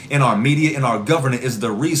politics, in our media, in our government is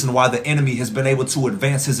the reason why the enemy has been able to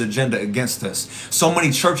advance his agenda against us. So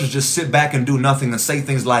many churches just sit back and do nothing and say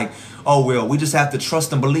things like, oh, well, we just have to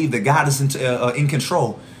trust and believe that God is in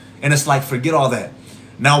control. And it's like, forget all that.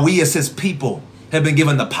 Now we as his people have been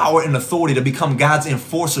given the power and authority to become God's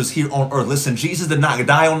enforcers here on earth. Listen, Jesus did not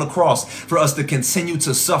die on the cross for us to continue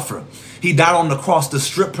to suffer. He died on the cross to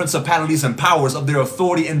strip principalities and powers of their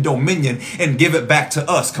authority and dominion and give it back to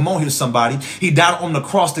us. Come on here, somebody. He died on the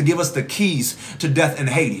cross to give us the keys to death and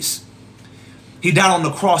Hades. He died on the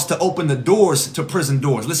cross to open the doors to prison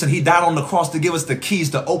doors. Listen, he died on the cross to give us the keys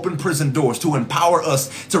to open prison doors, to empower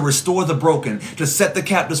us, to restore the broken, to set the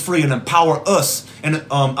captives free, and empower us, and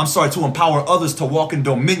to empower others to walk in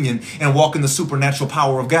dominion and walk in the supernatural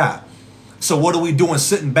power of God. So what are we doing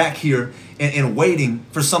sitting back here and waiting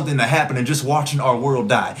for something to happen and just watching our world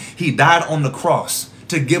die? He died on the cross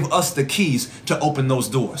to give us the keys to open those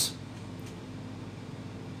doors.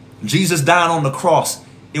 Jesus died on the cross.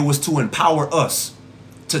 It was to empower us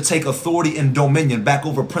to take authority and dominion back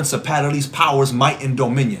over principalities, powers, might, and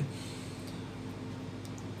dominion.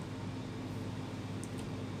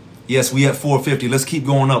 Yes, we at 450. Let's keep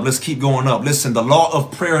going up. Let's keep going up. Listen, the law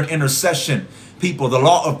of prayer and intercession, people, the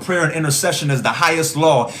law of prayer and intercession is the highest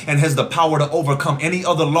law and has the power to overcome any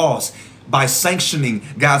other laws by sanctioning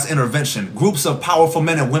God's intervention. Groups of powerful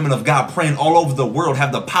men and women of God praying all over the world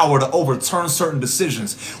have the power to overturn certain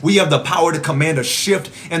decisions. We have the power to command a shift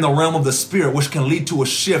in the realm of the spirit, which can lead to a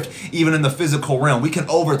shift even in the physical realm. We can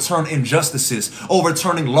overturn injustices,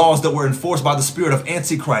 overturning laws that were enforced by the spirit of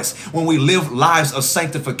Antichrist when we live lives of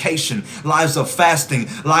sanctification, lives of fasting,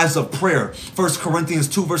 lives of prayer. 1 Corinthians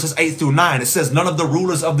 2 verses 8 through 9, it says, none of the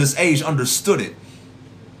rulers of this age understood it.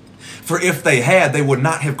 For if they had, they would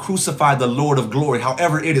not have crucified the Lord of glory.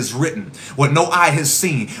 However, it is written, what no eye has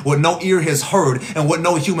seen, what no ear has heard, and what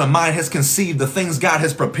no human mind has conceived, the things God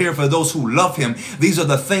has prepared for those who love him. These are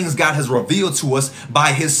the things God has revealed to us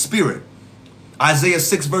by his spirit. Isaiah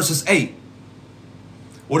 6 verses 8.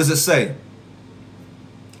 What does it say?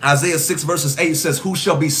 Isaiah 6 verses 8 says, who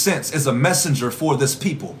shall be sent as a messenger for this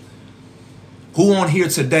people? Who on here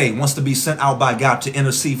today wants to be sent out by God to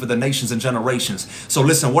intercede for the nations and generations? So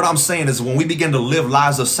listen, what I'm saying is when we begin to live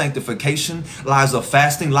lives of sanctification, lives of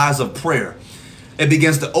fasting, lives of prayer, it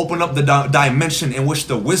begins to open up the dimension in which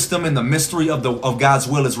the wisdom and the mystery of God's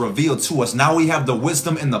will is revealed to us. Now we have the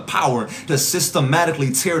wisdom and the power to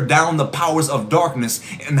systematically tear down the powers of darkness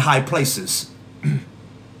in high places.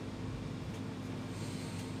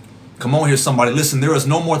 Come on here, somebody. Listen, there is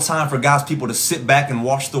no more time for God's people to sit back and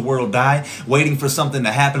watch the world die, waiting for something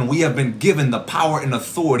to happen. We have been given the power and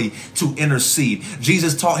authority to intercede.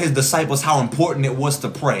 Jesus taught his disciples how important it was to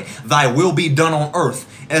pray. Thy will be done on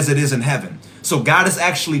earth as it is in heaven. So God has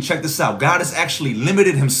actually, check this out, God has actually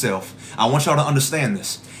limited himself. I want y'all to understand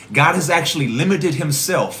this. God has actually limited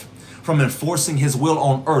himself from enforcing his will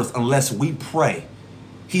on earth unless we pray.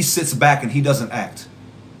 He sits back and he doesn't act.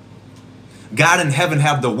 God and heaven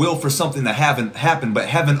have the will for something to happen, but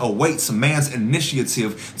heaven awaits man's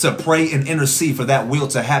initiative to pray and intercede for that will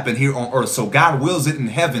to happen here on earth. So God wills it in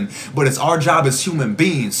heaven, but it's our job as human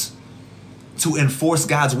beings to enforce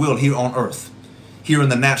God's will here on earth, here in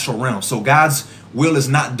the natural realm. So God's will is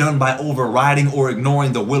not done by overriding or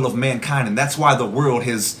ignoring the will of mankind. And that's why the world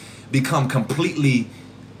has become completely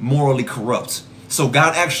morally corrupt. So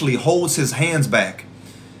God actually holds his hands back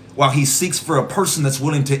while he seeks for a person that's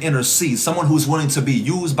willing to intercede, someone who's willing to be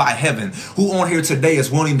used by heaven. Who on here today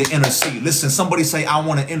is willing to intercede? Listen, somebody say, I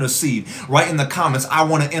want to intercede. Write in the comments, I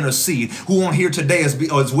want to intercede. Who on here today is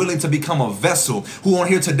willing to become a vessel? Who on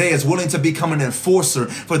here today is willing to become an enforcer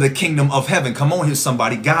for the kingdom of heaven? Come on here,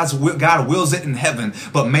 somebody. God wills it in heaven,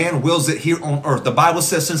 but man wills it here on earth. The Bible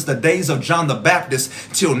says since the days of John the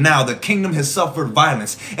Baptist till now, the kingdom has suffered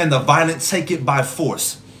violence, and the violent take it by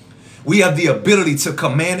force. We have the ability to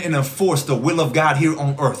command and enforce the will of God here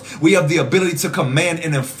on earth. We have the ability to command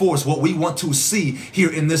and enforce what we want to see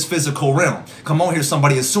here in this physical realm. Come on here,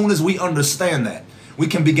 somebody. As soon as we understand that, we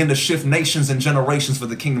can begin to shift nations and generations for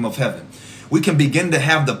the kingdom of heaven. We can begin to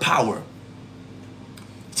have the power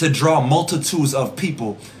to draw multitudes of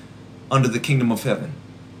people under the kingdom of heaven.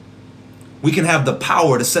 We can have the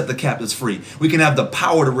power to set the captives free. We can have the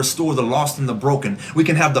power to restore the lost and the broken. We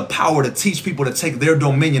can have the power to teach people to take their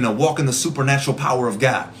dominion and walk in the supernatural power of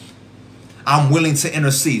God. I'm willing to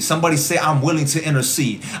intercede. Somebody say, I'm willing to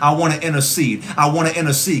intercede. I want to intercede. I want to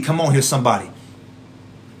intercede. Come on here, somebody.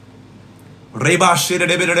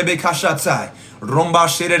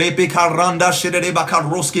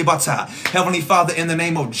 Heavenly Father, in the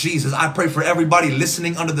name of Jesus, I pray for everybody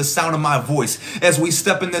listening under the sound of my voice. As we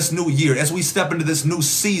step in this new year, as we step into this new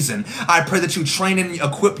season, I pray that you train and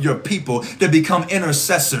equip your people to become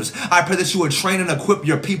intercessors. I pray that you would train and equip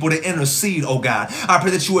your people to intercede, oh God. I pray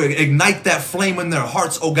that you would ignite that flame in their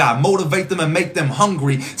hearts, oh God. Motivate them and make them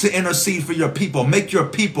hungry to intercede for your people. Make your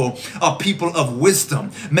people a people of wisdom.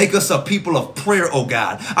 Make us a people of prayer, oh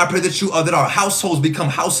God. I pray that that our households become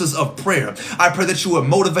houses of prayer. I pray that you would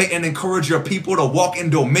motivate and encourage your people to walk in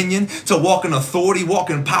dominion, to walk in authority, walk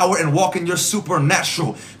in power, and walk in your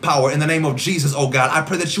supernatural power in the name of Jesus, oh God. I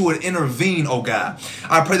pray that you would intervene, oh God.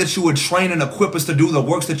 I pray that you would train and equip us to do the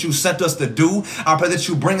works that you sent us to do. I pray that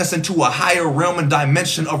you bring us into a higher realm and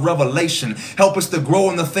dimension of revelation. Help us to grow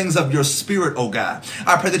in the things of your spirit, oh God.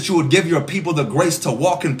 I pray that you would give your people the grace to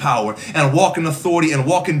walk in power and walk in authority and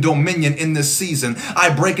walk in dominion in this season.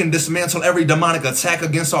 I break and dismantle every demonic attack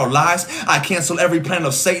against our lives. I cancel every plan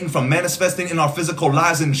of Satan from manifesting in our physical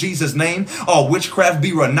lives in Jesus' name. All witchcraft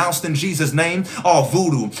be renounced in Jesus' name. All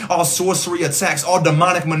voodoo, all sorcery attacks, all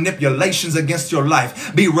demonic manipulations against your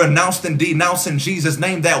life be renounced and denounced in Jesus'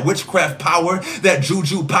 name. That witchcraft power, that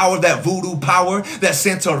juju power, that voodoo power, that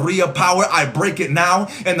Santeria power, I break it now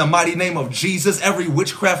in the mighty name of Jesus. Every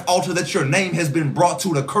witchcraft altar that your name has been brought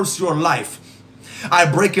to curse your life, I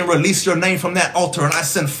break and release your name from that altar, and I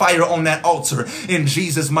send fire on that altar in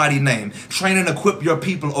Jesus' mighty name. Train and equip your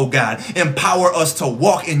people, oh God. Empower us to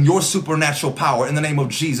walk in your supernatural power in the name of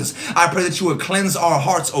Jesus. I pray that you would cleanse our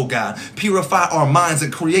hearts, oh God. Purify our minds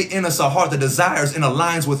and create in us a heart that desires and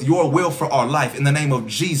aligns with your will for our life in the name of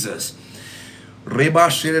Jesus.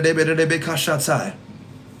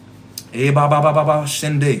 In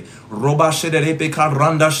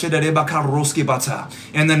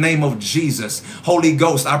the name of Jesus, Holy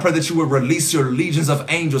Ghost, I pray that you would release your legions of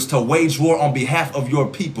angels to wage war on behalf of your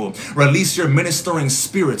people. Release your ministering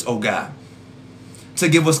spirits, oh God, to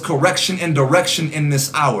give us correction and direction in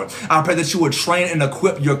this hour. I pray that you would train and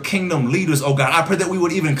equip your kingdom leaders, oh God. I pray that we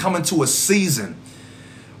would even come into a season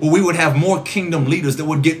where we would have more kingdom leaders that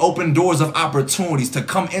would get open doors of opportunities to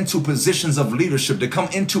come into positions of leadership, to come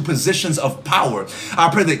into positions of power. I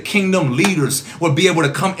pray that kingdom leaders would be able to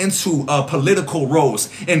come into political roles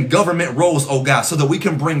and government roles, oh God, so that we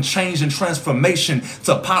can bring change and transformation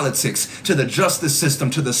to politics, to the justice system,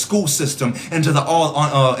 to the school system, and to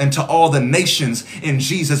all the nations in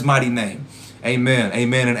Jesus' mighty name. Amen,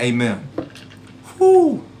 amen, and amen.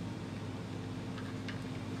 Whew.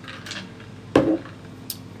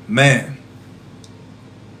 Man,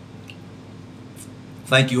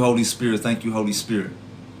 thank you, Holy Spirit. Thank you, Holy Spirit.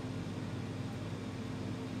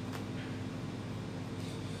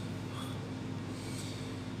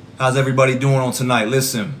 How's everybody doing on tonight?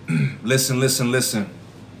 Listen, listen.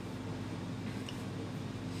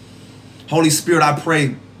 Holy Spirit, I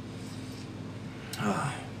pray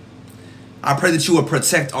that you would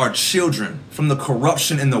protect our children from the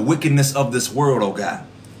corruption and the wickedness of this world, oh God.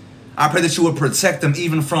 I pray that you would protect them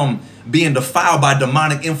even from being defiled by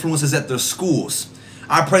demonic influences at their schools.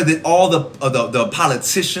 I pray that all the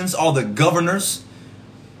politicians, all the governors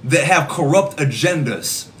that have corrupt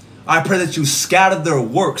agendas, I pray that you scatter their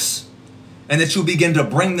works and that you begin to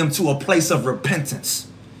bring them to a place of repentance.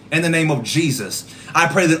 In the name of Jesus, I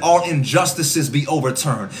pray that all injustices be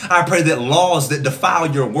overturned. I pray that laws that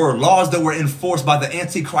defile your word, laws that were enforced by the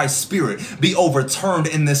Antichrist spirit, be overturned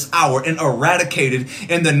in this hour and eradicated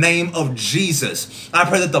in the name of Jesus. I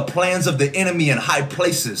pray that the plans of the enemy in high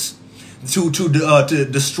places to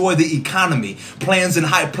destroy the economy, plans in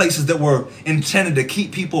high places that were intended to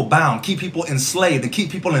keep people bound, keep people enslaved, and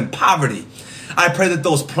keep people in poverty, I pray that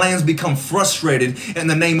those plans become frustrated in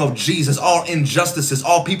the name of Jesus. All injustices,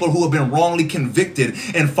 all people who have been wrongly convicted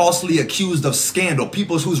and falsely accused of scandal,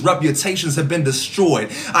 people whose reputations have been destroyed,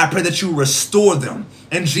 I pray that you restore them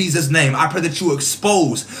in Jesus' name. I pray that you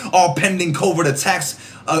expose all pending covert attacks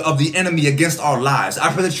of the enemy against our lives.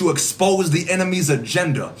 I pray that you expose the enemy's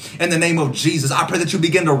agenda in the name of Jesus. I pray that you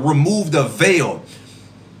begin to remove the veil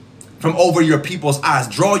from over your people's eyes.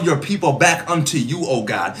 Draw your people back unto you, oh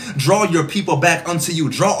God. Draw your people back unto you.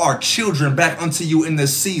 Draw our children back unto you in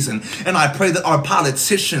this season. And I pray that our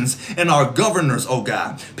politicians and our governors, oh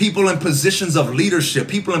God, people in positions of leadership,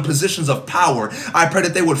 people in positions of power, I pray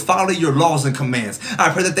that they would follow your laws and commands.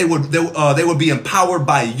 I pray that they would be empowered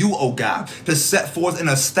by you, oh God, to set forth and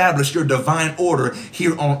establish your divine order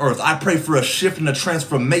here on earth. I pray for a shift and a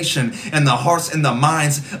transformation in the hearts and the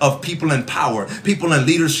minds of people in power, people in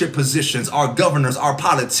leadership positions, our governors, our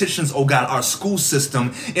politicians, oh God, our school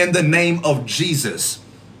system, in the name of Jesus.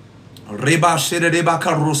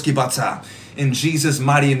 in Jesus'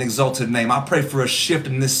 mighty and exalted name. I pray for a shift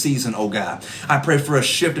in this season, oh God. I pray for a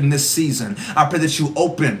shift in this season. I pray that you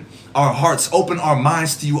open our hearts, open our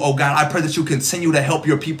minds to you, oh God. I pray that you continue to help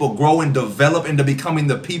your people grow and develop into becoming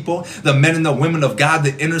the people, the men and the women of God,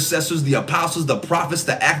 the intercessors, the apostles, the prophets,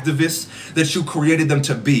 the activists that you created them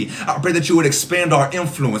to be. I pray that you would expand our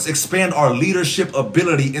influence, expand our leadership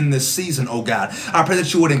ability in this season, oh God. I pray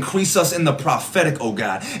that you would increase us in the prophetic, oh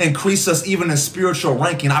God. Increase us even in spiritual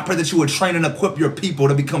ranking. I pray that you would train and equip your people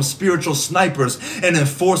to become spiritual snipers and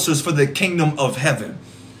enforcers for the kingdom of heaven.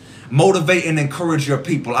 Motivate and encourage your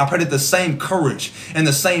people. I pray that the same courage and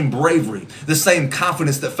the same bravery, the same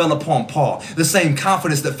confidence that fell upon Paul, the same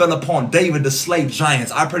confidence that fell upon David to slay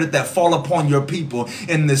giants, I pray that that fall upon your people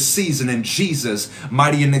in this season in Jesus'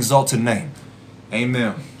 mighty and exalted name.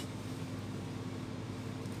 Amen.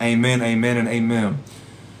 Amen, amen, and amen.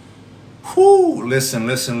 Whoo, listen.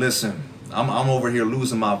 I'm over here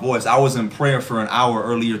losing my voice. I was in prayer for an hour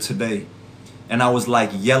earlier today, and I was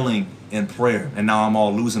like yelling in prayer, and now I'm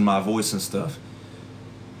all losing my voice and stuff.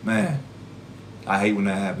 Man, I hate when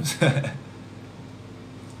that happens.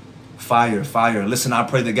 Fire. Listen, I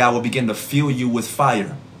pray that God will begin to fill you with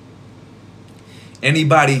fire.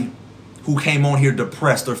 Anybody who came on here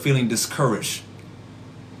depressed or feeling discouraged,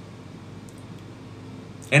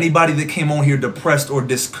 anybody that came on here depressed or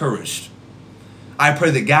discouraged, I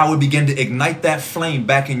pray that God would begin to ignite that flame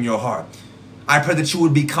back in your heart. I pray that you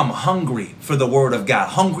would become hungry for the word of God,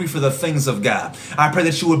 hungry for the things of God. I pray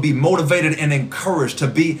that you would be motivated and encouraged to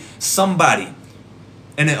be somebody,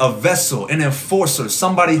 and a vessel, an enforcer,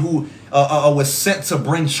 somebody who was sent to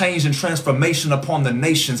bring change and transformation upon the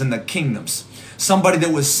nations and the kingdoms. Somebody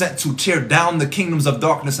that was sent to tear down the kingdoms of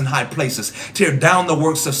darkness in high places, tear down the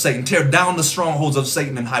works of Satan, tear down the strongholds of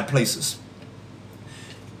Satan in high places.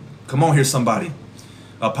 Come on here, somebody.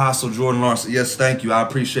 Apostle Jordan Lawrence, yes, thank you. I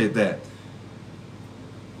appreciate that.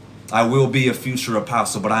 I will be a future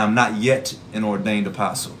apostle, but I am not yet an ordained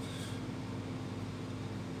apostle.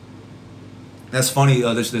 That's funny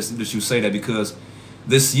that you say that, because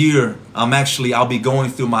this year, I'll be going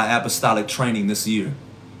through my apostolic training this year.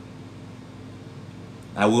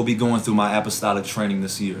 I will be going through my apostolic training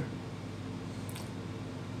this year.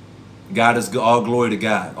 God is good. All glory to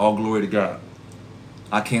God. All glory to God.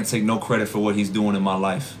 I can't take no credit for what he's doing in my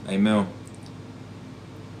life. Amen.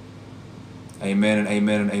 Amen and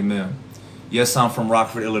amen and amen. Yes, I'm from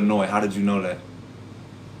Rockford, Illinois. How did you know that?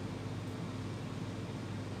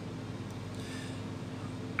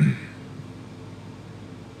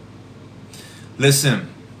 Listen,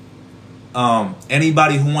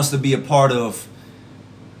 anybody who wants to be a part of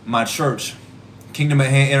my church, Kingdom at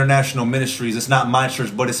Hand International Ministries, it's not my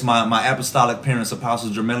church, but it's my apostolic parents,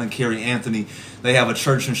 Apostles Jermel and Carrie Anthony. They have a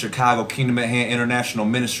church in Chicago, Kingdom at Hand International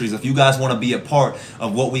Ministries. If you guys want to be a part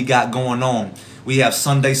of what we got going on, we have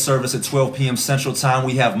Sunday service at 12 p.m. Central Time.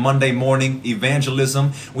 We have Monday morning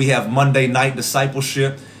evangelism. We have Monday night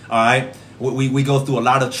discipleship. All right. We go through a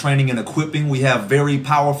lot of training and equipping. We have very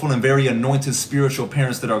powerful and very anointed spiritual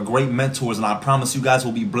parents that are great mentors. And I promise you guys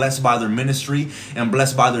will be blessed by their ministry and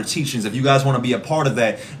blessed by their teachings. If you guys want to be a part of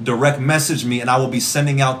that, direct message me and I will be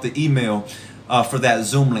sending out the email for that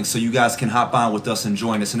Zoom link so you guys can hop on with us and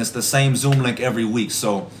join us. And it's the same Zoom link every week.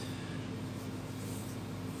 So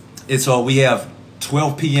we have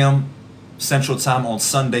 12 p.m. Central Time on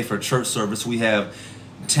Sunday for church service. We have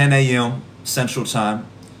 10 a.m. Central Time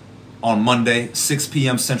on Monday, 6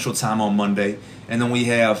 p.m. Central Time on Monday. And then we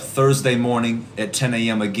have Thursday morning at 10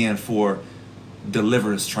 a.m. again for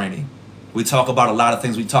deliverance training. We talk about a lot of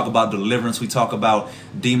things. We talk about deliverance. We talk about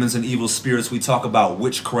demons and evil spirits. We talk about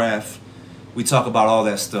witchcraft. We talk about all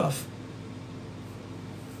that stuff.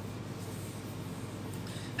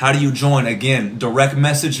 How do you join? Again, direct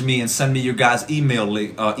message me and send me your guys'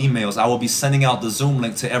 emails. I will be sending out the Zoom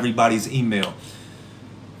link to everybody's email.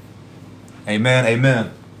 Amen,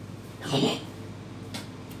 amen.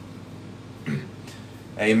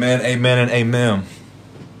 Amen, amen, and amen.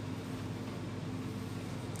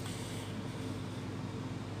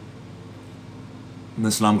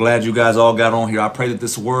 Listen, I'm glad you guys all got on here. I pray that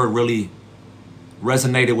this word really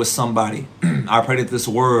resonated with somebody. I pray that this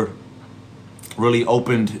word really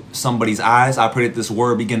opened somebody's eyes. I pray that this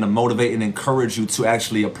word begin to motivate and encourage you to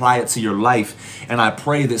actually apply it to your life. And I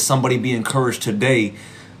pray that somebody be encouraged today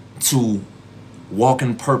to walk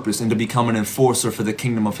in purpose and to become an enforcer for the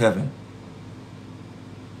kingdom of heaven.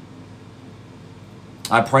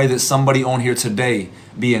 I pray that somebody on here today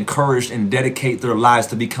be encouraged and dedicate their lives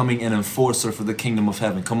to becoming an enforcer for the kingdom of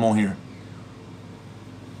heaven. Come on here.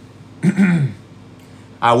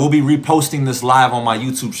 I will be reposting this live on my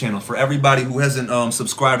YouTube channel. For everybody who hasn't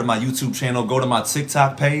subscribed to my YouTube channel, go to my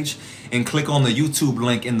TikTok page and click on the YouTube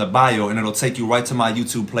link in the bio, and it'll take you right to my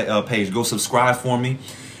YouTube page. Go subscribe for me.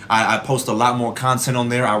 I post a lot more content on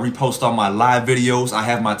there. I repost all my live videos. I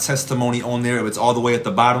have my testimony on there. It's all the way at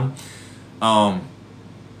the bottom.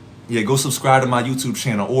 Yeah, go subscribe to my YouTube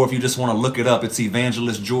channel. Or if you just want to look it up, it's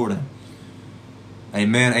Evangelist Jordan.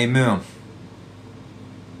 Amen, amen.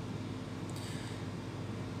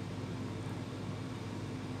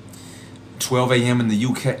 $12 a.m. in the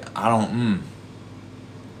UK.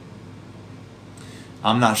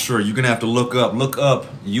 I'm not sure. You're going to have to look up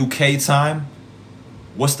UK time.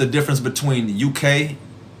 What's the difference between UK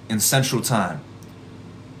and Central Time?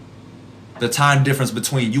 The time difference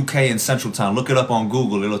between UK and Central Time. Look it up on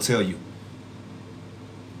Google. It'll tell you.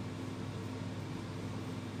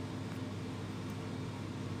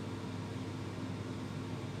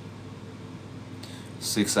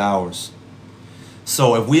 Six hours.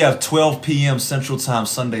 So if we have 12 p.m. Central Time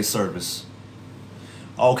Sunday service,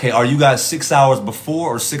 okay, are you guys 6 hours before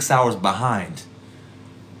or 6 hours behind?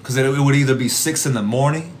 Because it would either be 6 in the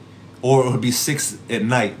morning or it would be 6 at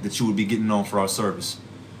night that you would be getting on for our service.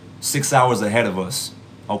 6 hours ahead of us.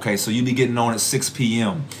 Okay, so you'd be getting on at 6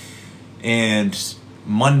 p.m. And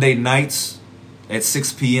Monday nights at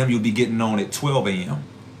 6 p.m. you'll be getting on at 12 a.m.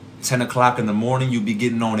 10 o'clock in the morning you'll be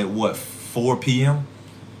getting on at what, 4 p.m.?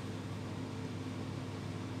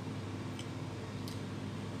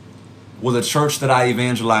 Well, the church that I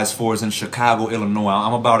evangelize for is in Chicago, Illinois.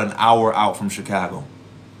 I'm about an hour out from Chicago.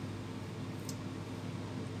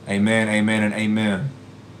 Amen, amen, and amen.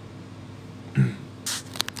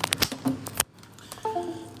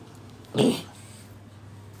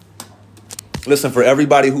 Listen, for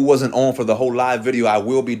everybody who wasn't on for the whole live video, I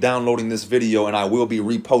will be downloading this video and I will be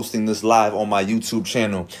reposting this live on my YouTube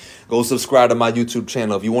channel. Go subscribe to my YouTube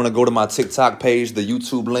channel. If you want to go to my TikTok page, the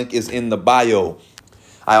YouTube link is in the bio.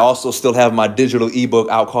 I also still have my digital ebook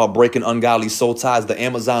out called Breaking Ungodly Soul Ties. The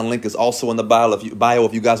Amazon link is also in the bio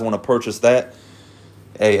if you guys want to purchase that.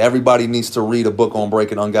 Hey, everybody needs to read a book on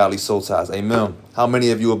breaking ungodly soul ties. Amen. How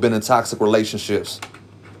many of you have been in toxic relationships?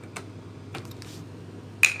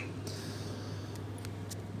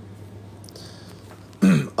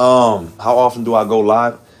 How often do I go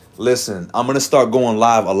live? Listen, I'm going to start going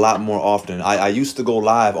live a lot more often. I used to go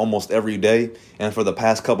live almost every day. And for the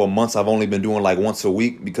past couple of months, I've only been doing like once a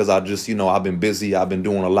week because I just, I've been busy. I've been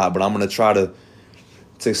doing a lot. But I'm going to try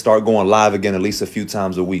to start going live again at least a few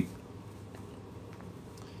times a week.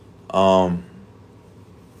 I'll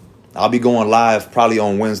be going live probably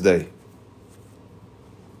on Wednesday.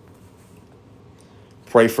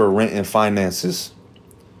 Pray for rent and finances.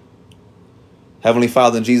 Heavenly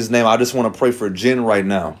Father, in Jesus' name, I just want to pray for Jen right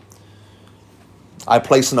now. I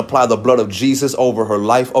place and apply the blood of Jesus over her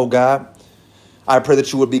life, oh God. I pray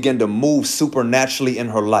that you would begin to move supernaturally in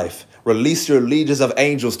her life. Release your legions of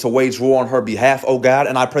angels to wage war on her behalf, oh God.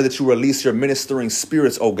 And I pray that you release your ministering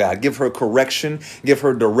spirits, oh God. Give her correction, give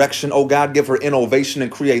her direction, oh God. Give her innovation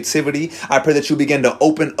and creativity. I pray that you begin to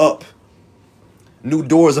open up new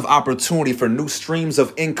doors of opportunity for new streams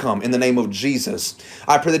of income in the name of Jesus.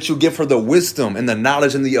 I pray that you give her the wisdom and the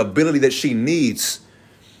knowledge and the ability that she needs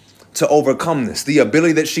to overcome this, the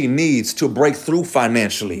ability that she needs to break through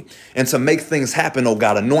financially and to make things happen, oh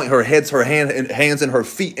God. Anoint her heads, her hands, and her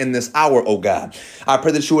feet in this hour, oh God. I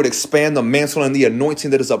pray that you would expand the mantle and the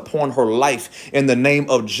anointing that is upon her life in the name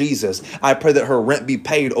of Jesus. I pray that her rent be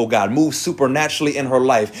paid, oh God. Move supernaturally in her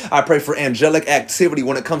life. I pray for angelic activity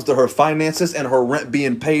when it comes to her finances and her rent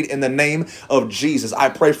being paid in the name of Jesus. I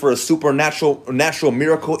pray for a supernatural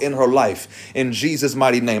miracle in her life in Jesus'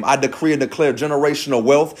 mighty name. I decree and declare generational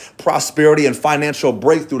wealth, prosperity, and financial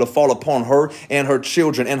breakthrough to fall upon her and her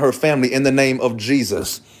children and her family in the name of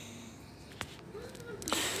Jesus.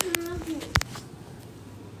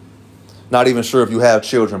 Not even sure if you have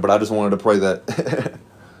children, but I just wanted to pray that.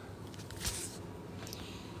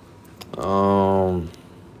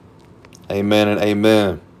 Amen and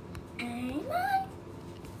amen.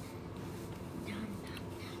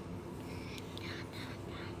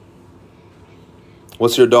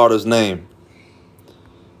 What's your daughter's name?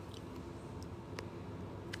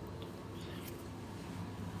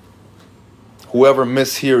 Whoever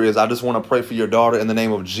Miss here is, I just want to pray for your daughter in the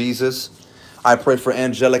name of Jesus. I pray for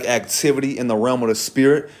angelic activity in the realm of the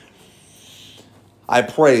spirit. I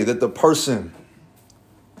pray that the person,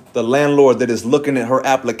 the landlord that is looking at her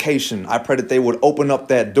application, I pray that they would open up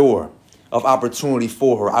that door of opportunity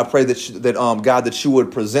for her. I pray that God, that you would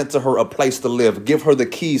present to her a place to live. Give her the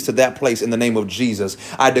keys to that place in the name of Jesus.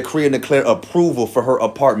 I decree and declare approval for her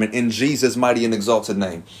apartment in Jesus' mighty and exalted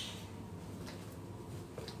name.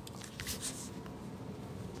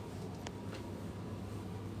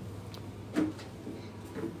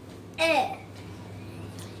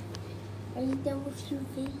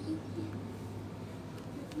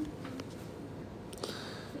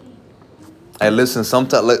 Hey, listen,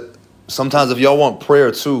 sometimes if y'all want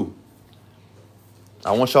prayer too,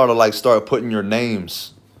 I want y'all to like start putting your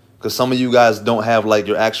names, because some of you guys don't have like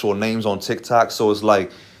your actual names on TikTok. So it's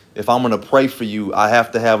like, if I'm going to pray for you, I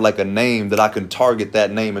have to have like a name that I can target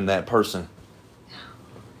that name and that person.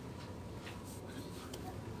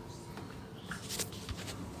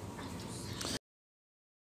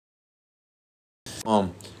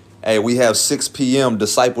 Hey, we have 6 p.m.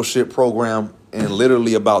 discipleship program in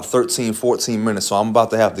literally about 13, 14 minutes. So I'm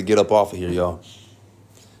about to have to get up off of here, y'all.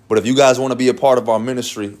 But if you guys want to be a part of our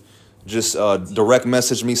ministry, just direct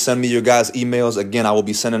message me, send me your guys' emails. Again, I will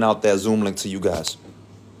be sending out that Zoom link to you guys.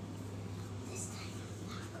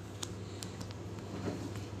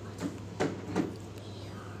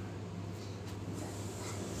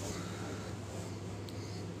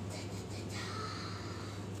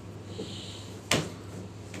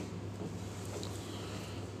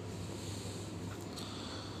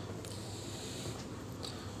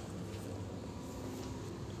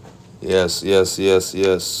 Yes, yes, yes,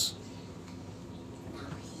 yes.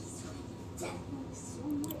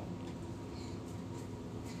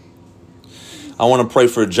 I want to pray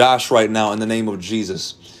for Josh right now in the name of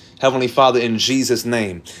Jesus. Heavenly Father, in Jesus'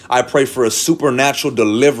 name, I pray for a supernatural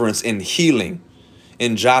deliverance and healing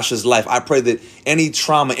in Josh's life. I pray that any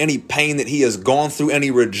trauma, any pain that he has gone through, any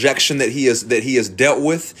rejection that he has dealt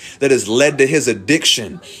with that has led to his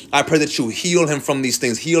addiction, I pray that you heal him from these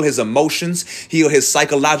things, heal his emotions, heal his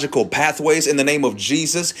psychological pathways in the name of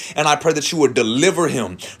Jesus. And I pray that you would deliver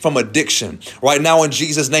him from addiction. Right now, in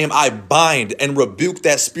Jesus' name, I bind and rebuke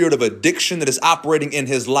that spirit of addiction that is operating in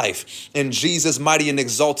his life. In Jesus' mighty and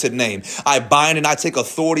exalted name, I bind and I take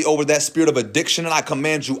authority over that spirit of addiction, and I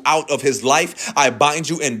command you out of his life. I bind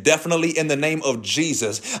you indefinitely in the name of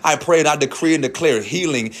Jesus. I pray and I decree and declare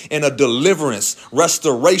healing and a deliverance,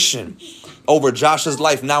 restoration over Josh's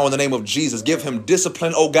life now in the name of Jesus. Give him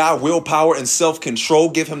discipline, oh God, willpower and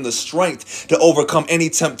self-control. Give him the strength to overcome any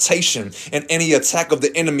temptation and any attack of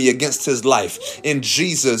the enemy against his life. In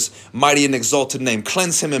Jesus' mighty and exalted name,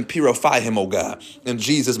 cleanse him and purify him, oh God, in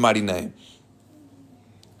Jesus' mighty name.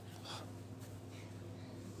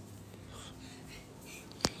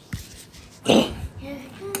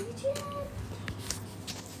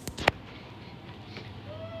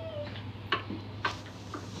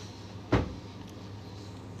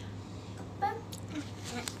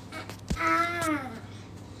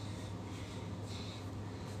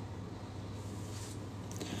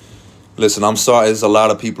 Listen, I'm sorry. There's a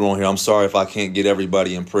lot of people on here. I'm sorry if I can't get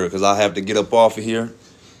everybody in prayer, because I have to get up off of here.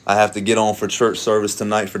 I have to get on for church service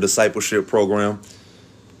tonight for discipleship program,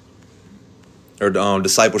 or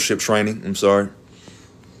discipleship training. I'm sorry.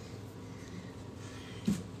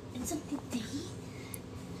 It's a good day.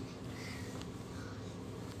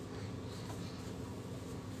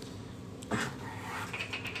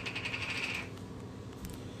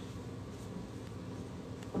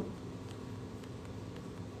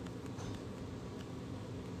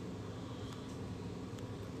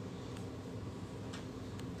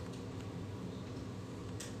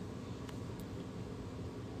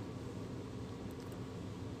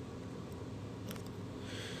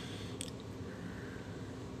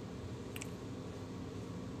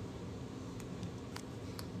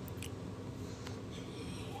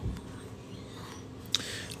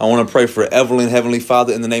 I want to pray for Evelyn, Heavenly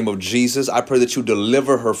Father, in the name of Jesus. I pray that you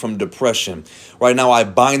deliver her from depression. Right now, I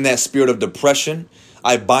bind that spirit of depression.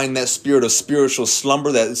 I bind that spirit of spiritual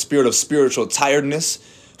slumber, that spirit of spiritual tiredness,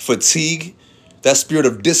 fatigue, that spirit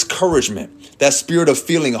of discouragement, that spirit of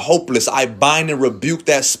feeling hopeless. I bind and rebuke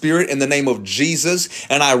that spirit in the name of Jesus,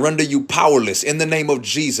 and I render you powerless in the name of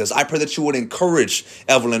Jesus. I pray that you would encourage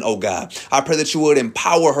Evelyn, oh God. I pray that you would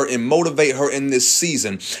empower her and motivate her in this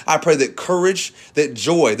season. I pray that courage, that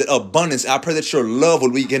joy, that abundance, I pray that your love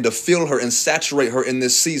will begin to fill her and saturate her in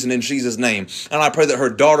this season in Jesus' name. And I pray that her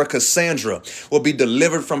daughter Cassandra will be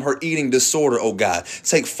delivered from her eating disorder, oh God.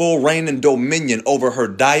 Take full reign and dominion over her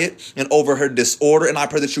diet and over her disorder. And I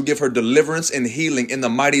pray that you give her deliverance and healing in the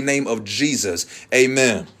mighty name of Jesus.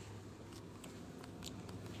 Amen.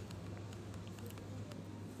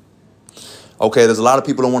 Okay, there's a lot of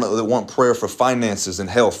people that want prayer for finances and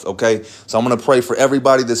health, okay? So I'm going to pray for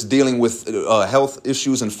everybody that's dealing with health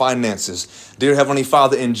issues and finances. Dear Heavenly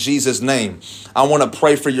Father, in Jesus' name, I want to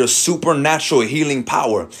pray for your supernatural healing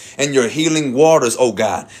power and your healing waters, oh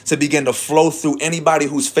God, to begin to flow through anybody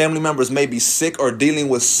whose family members may be sick or dealing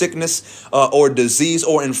with sickness or disease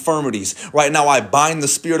or infirmities. Right now, I bind the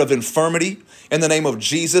spirit of infirmity In the name of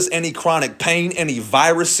Jesus, any chronic pain, any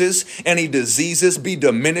viruses, any diseases be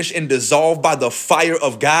diminished and dissolved by the fire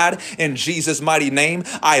of God. In Jesus' mighty name,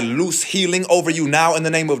 I loose healing over you now in the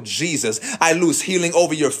name of Jesus. I loose healing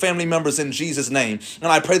over your family members in Jesus' name. And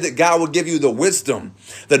I pray that God will give you the wisdom,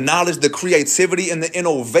 the knowledge, the creativity, and the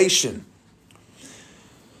innovation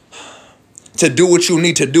to do what you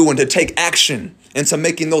need to do and to take action into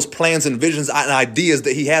making those plans and visions and ideas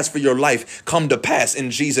that he has for your life come to pass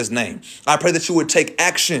in Jesus' name. I pray that you would take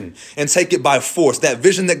action and take it by force. That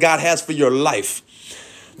vision that God has for your life,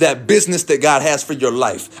 that business that God has for your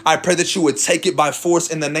life, I pray that you would take it by force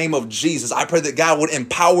in the name of Jesus. I pray that God would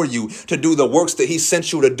empower you to do the works that he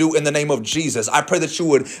sent you to do in the name of Jesus. I pray that you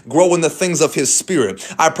would grow in the things of his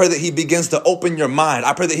spirit. I pray that he begins to open your mind.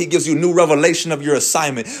 I pray that he gives you new revelation of your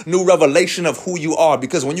assignment, new revelation of who you are.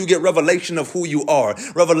 Because when you get revelation of who you are,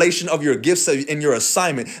 revelation of your gifts and your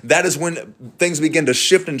assignment, that is when things begin to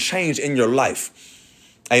shift and change in your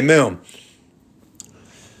life. Amen.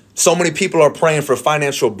 So many people are praying for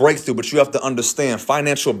financial breakthrough, but you have to understand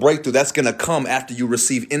financial breakthrough, that's going to come after you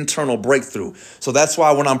receive internal breakthrough. So that's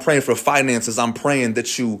why when I'm praying for finances, I'm praying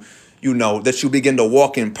that you begin to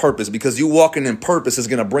walk in purpose, because you walking in purpose is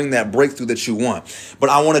going to bring that breakthrough that you want. But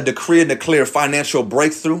I want to decree and declare financial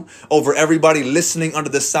breakthrough over everybody listening under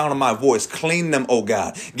the sound of my voice. Clean them, oh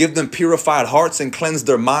God. Give them purified hearts and cleanse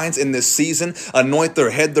their minds in this season. Anoint their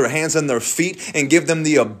head, their hands, and their feet, and give them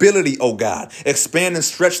the ability, oh God. Expand and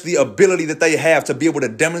stretch the ability that they have to be able to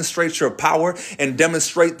demonstrate your power and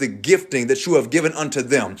demonstrate the gifting that you have given unto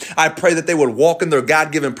them. I pray that they would walk in their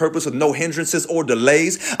God-given purpose with no hindrances or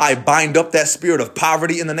delays. I bind up that spirit of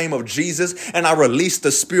poverty in the name of Jesus, and I release the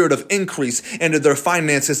spirit of increase into their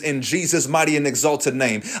finances in Jesus' mighty and exalted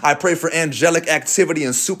name. I pray for angelic activity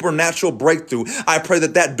and supernatural breakthrough. I pray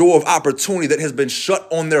that that door of opportunity that has been shut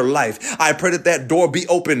on their life, I pray that that door be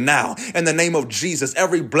open now in the name of Jesus.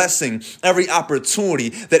 Every blessing, every opportunity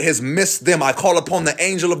that has missed them, I call upon the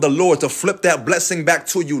angel of the Lord to flip that blessing back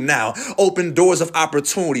to you now. Open doors of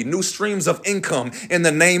opportunity, new streams of income in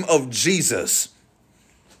the name of Jesus.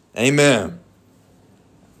 Amen.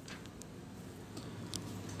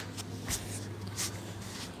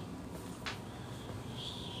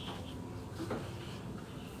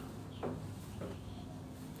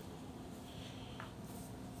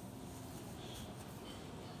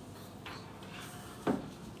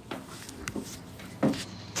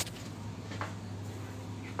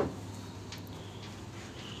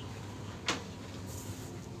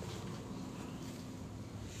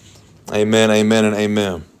 Amen, amen, and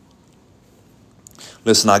amen.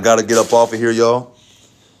 Listen, I got to get up off of here, y'all.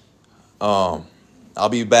 I'll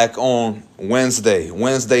be back on Wednesday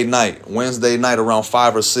night around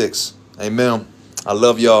 5 or 6. Amen. I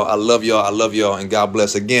love y'all. I love y'all. I love y'all. And God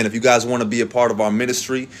bless. Again, if you guys want to be a part of our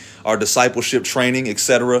ministry, our discipleship training,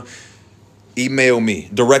 etc., email me.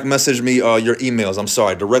 Direct message me your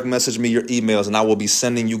emails. Direct message me your emails, and I will be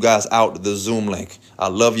sending you guys out the Zoom link. I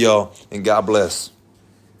love y'all, and God bless.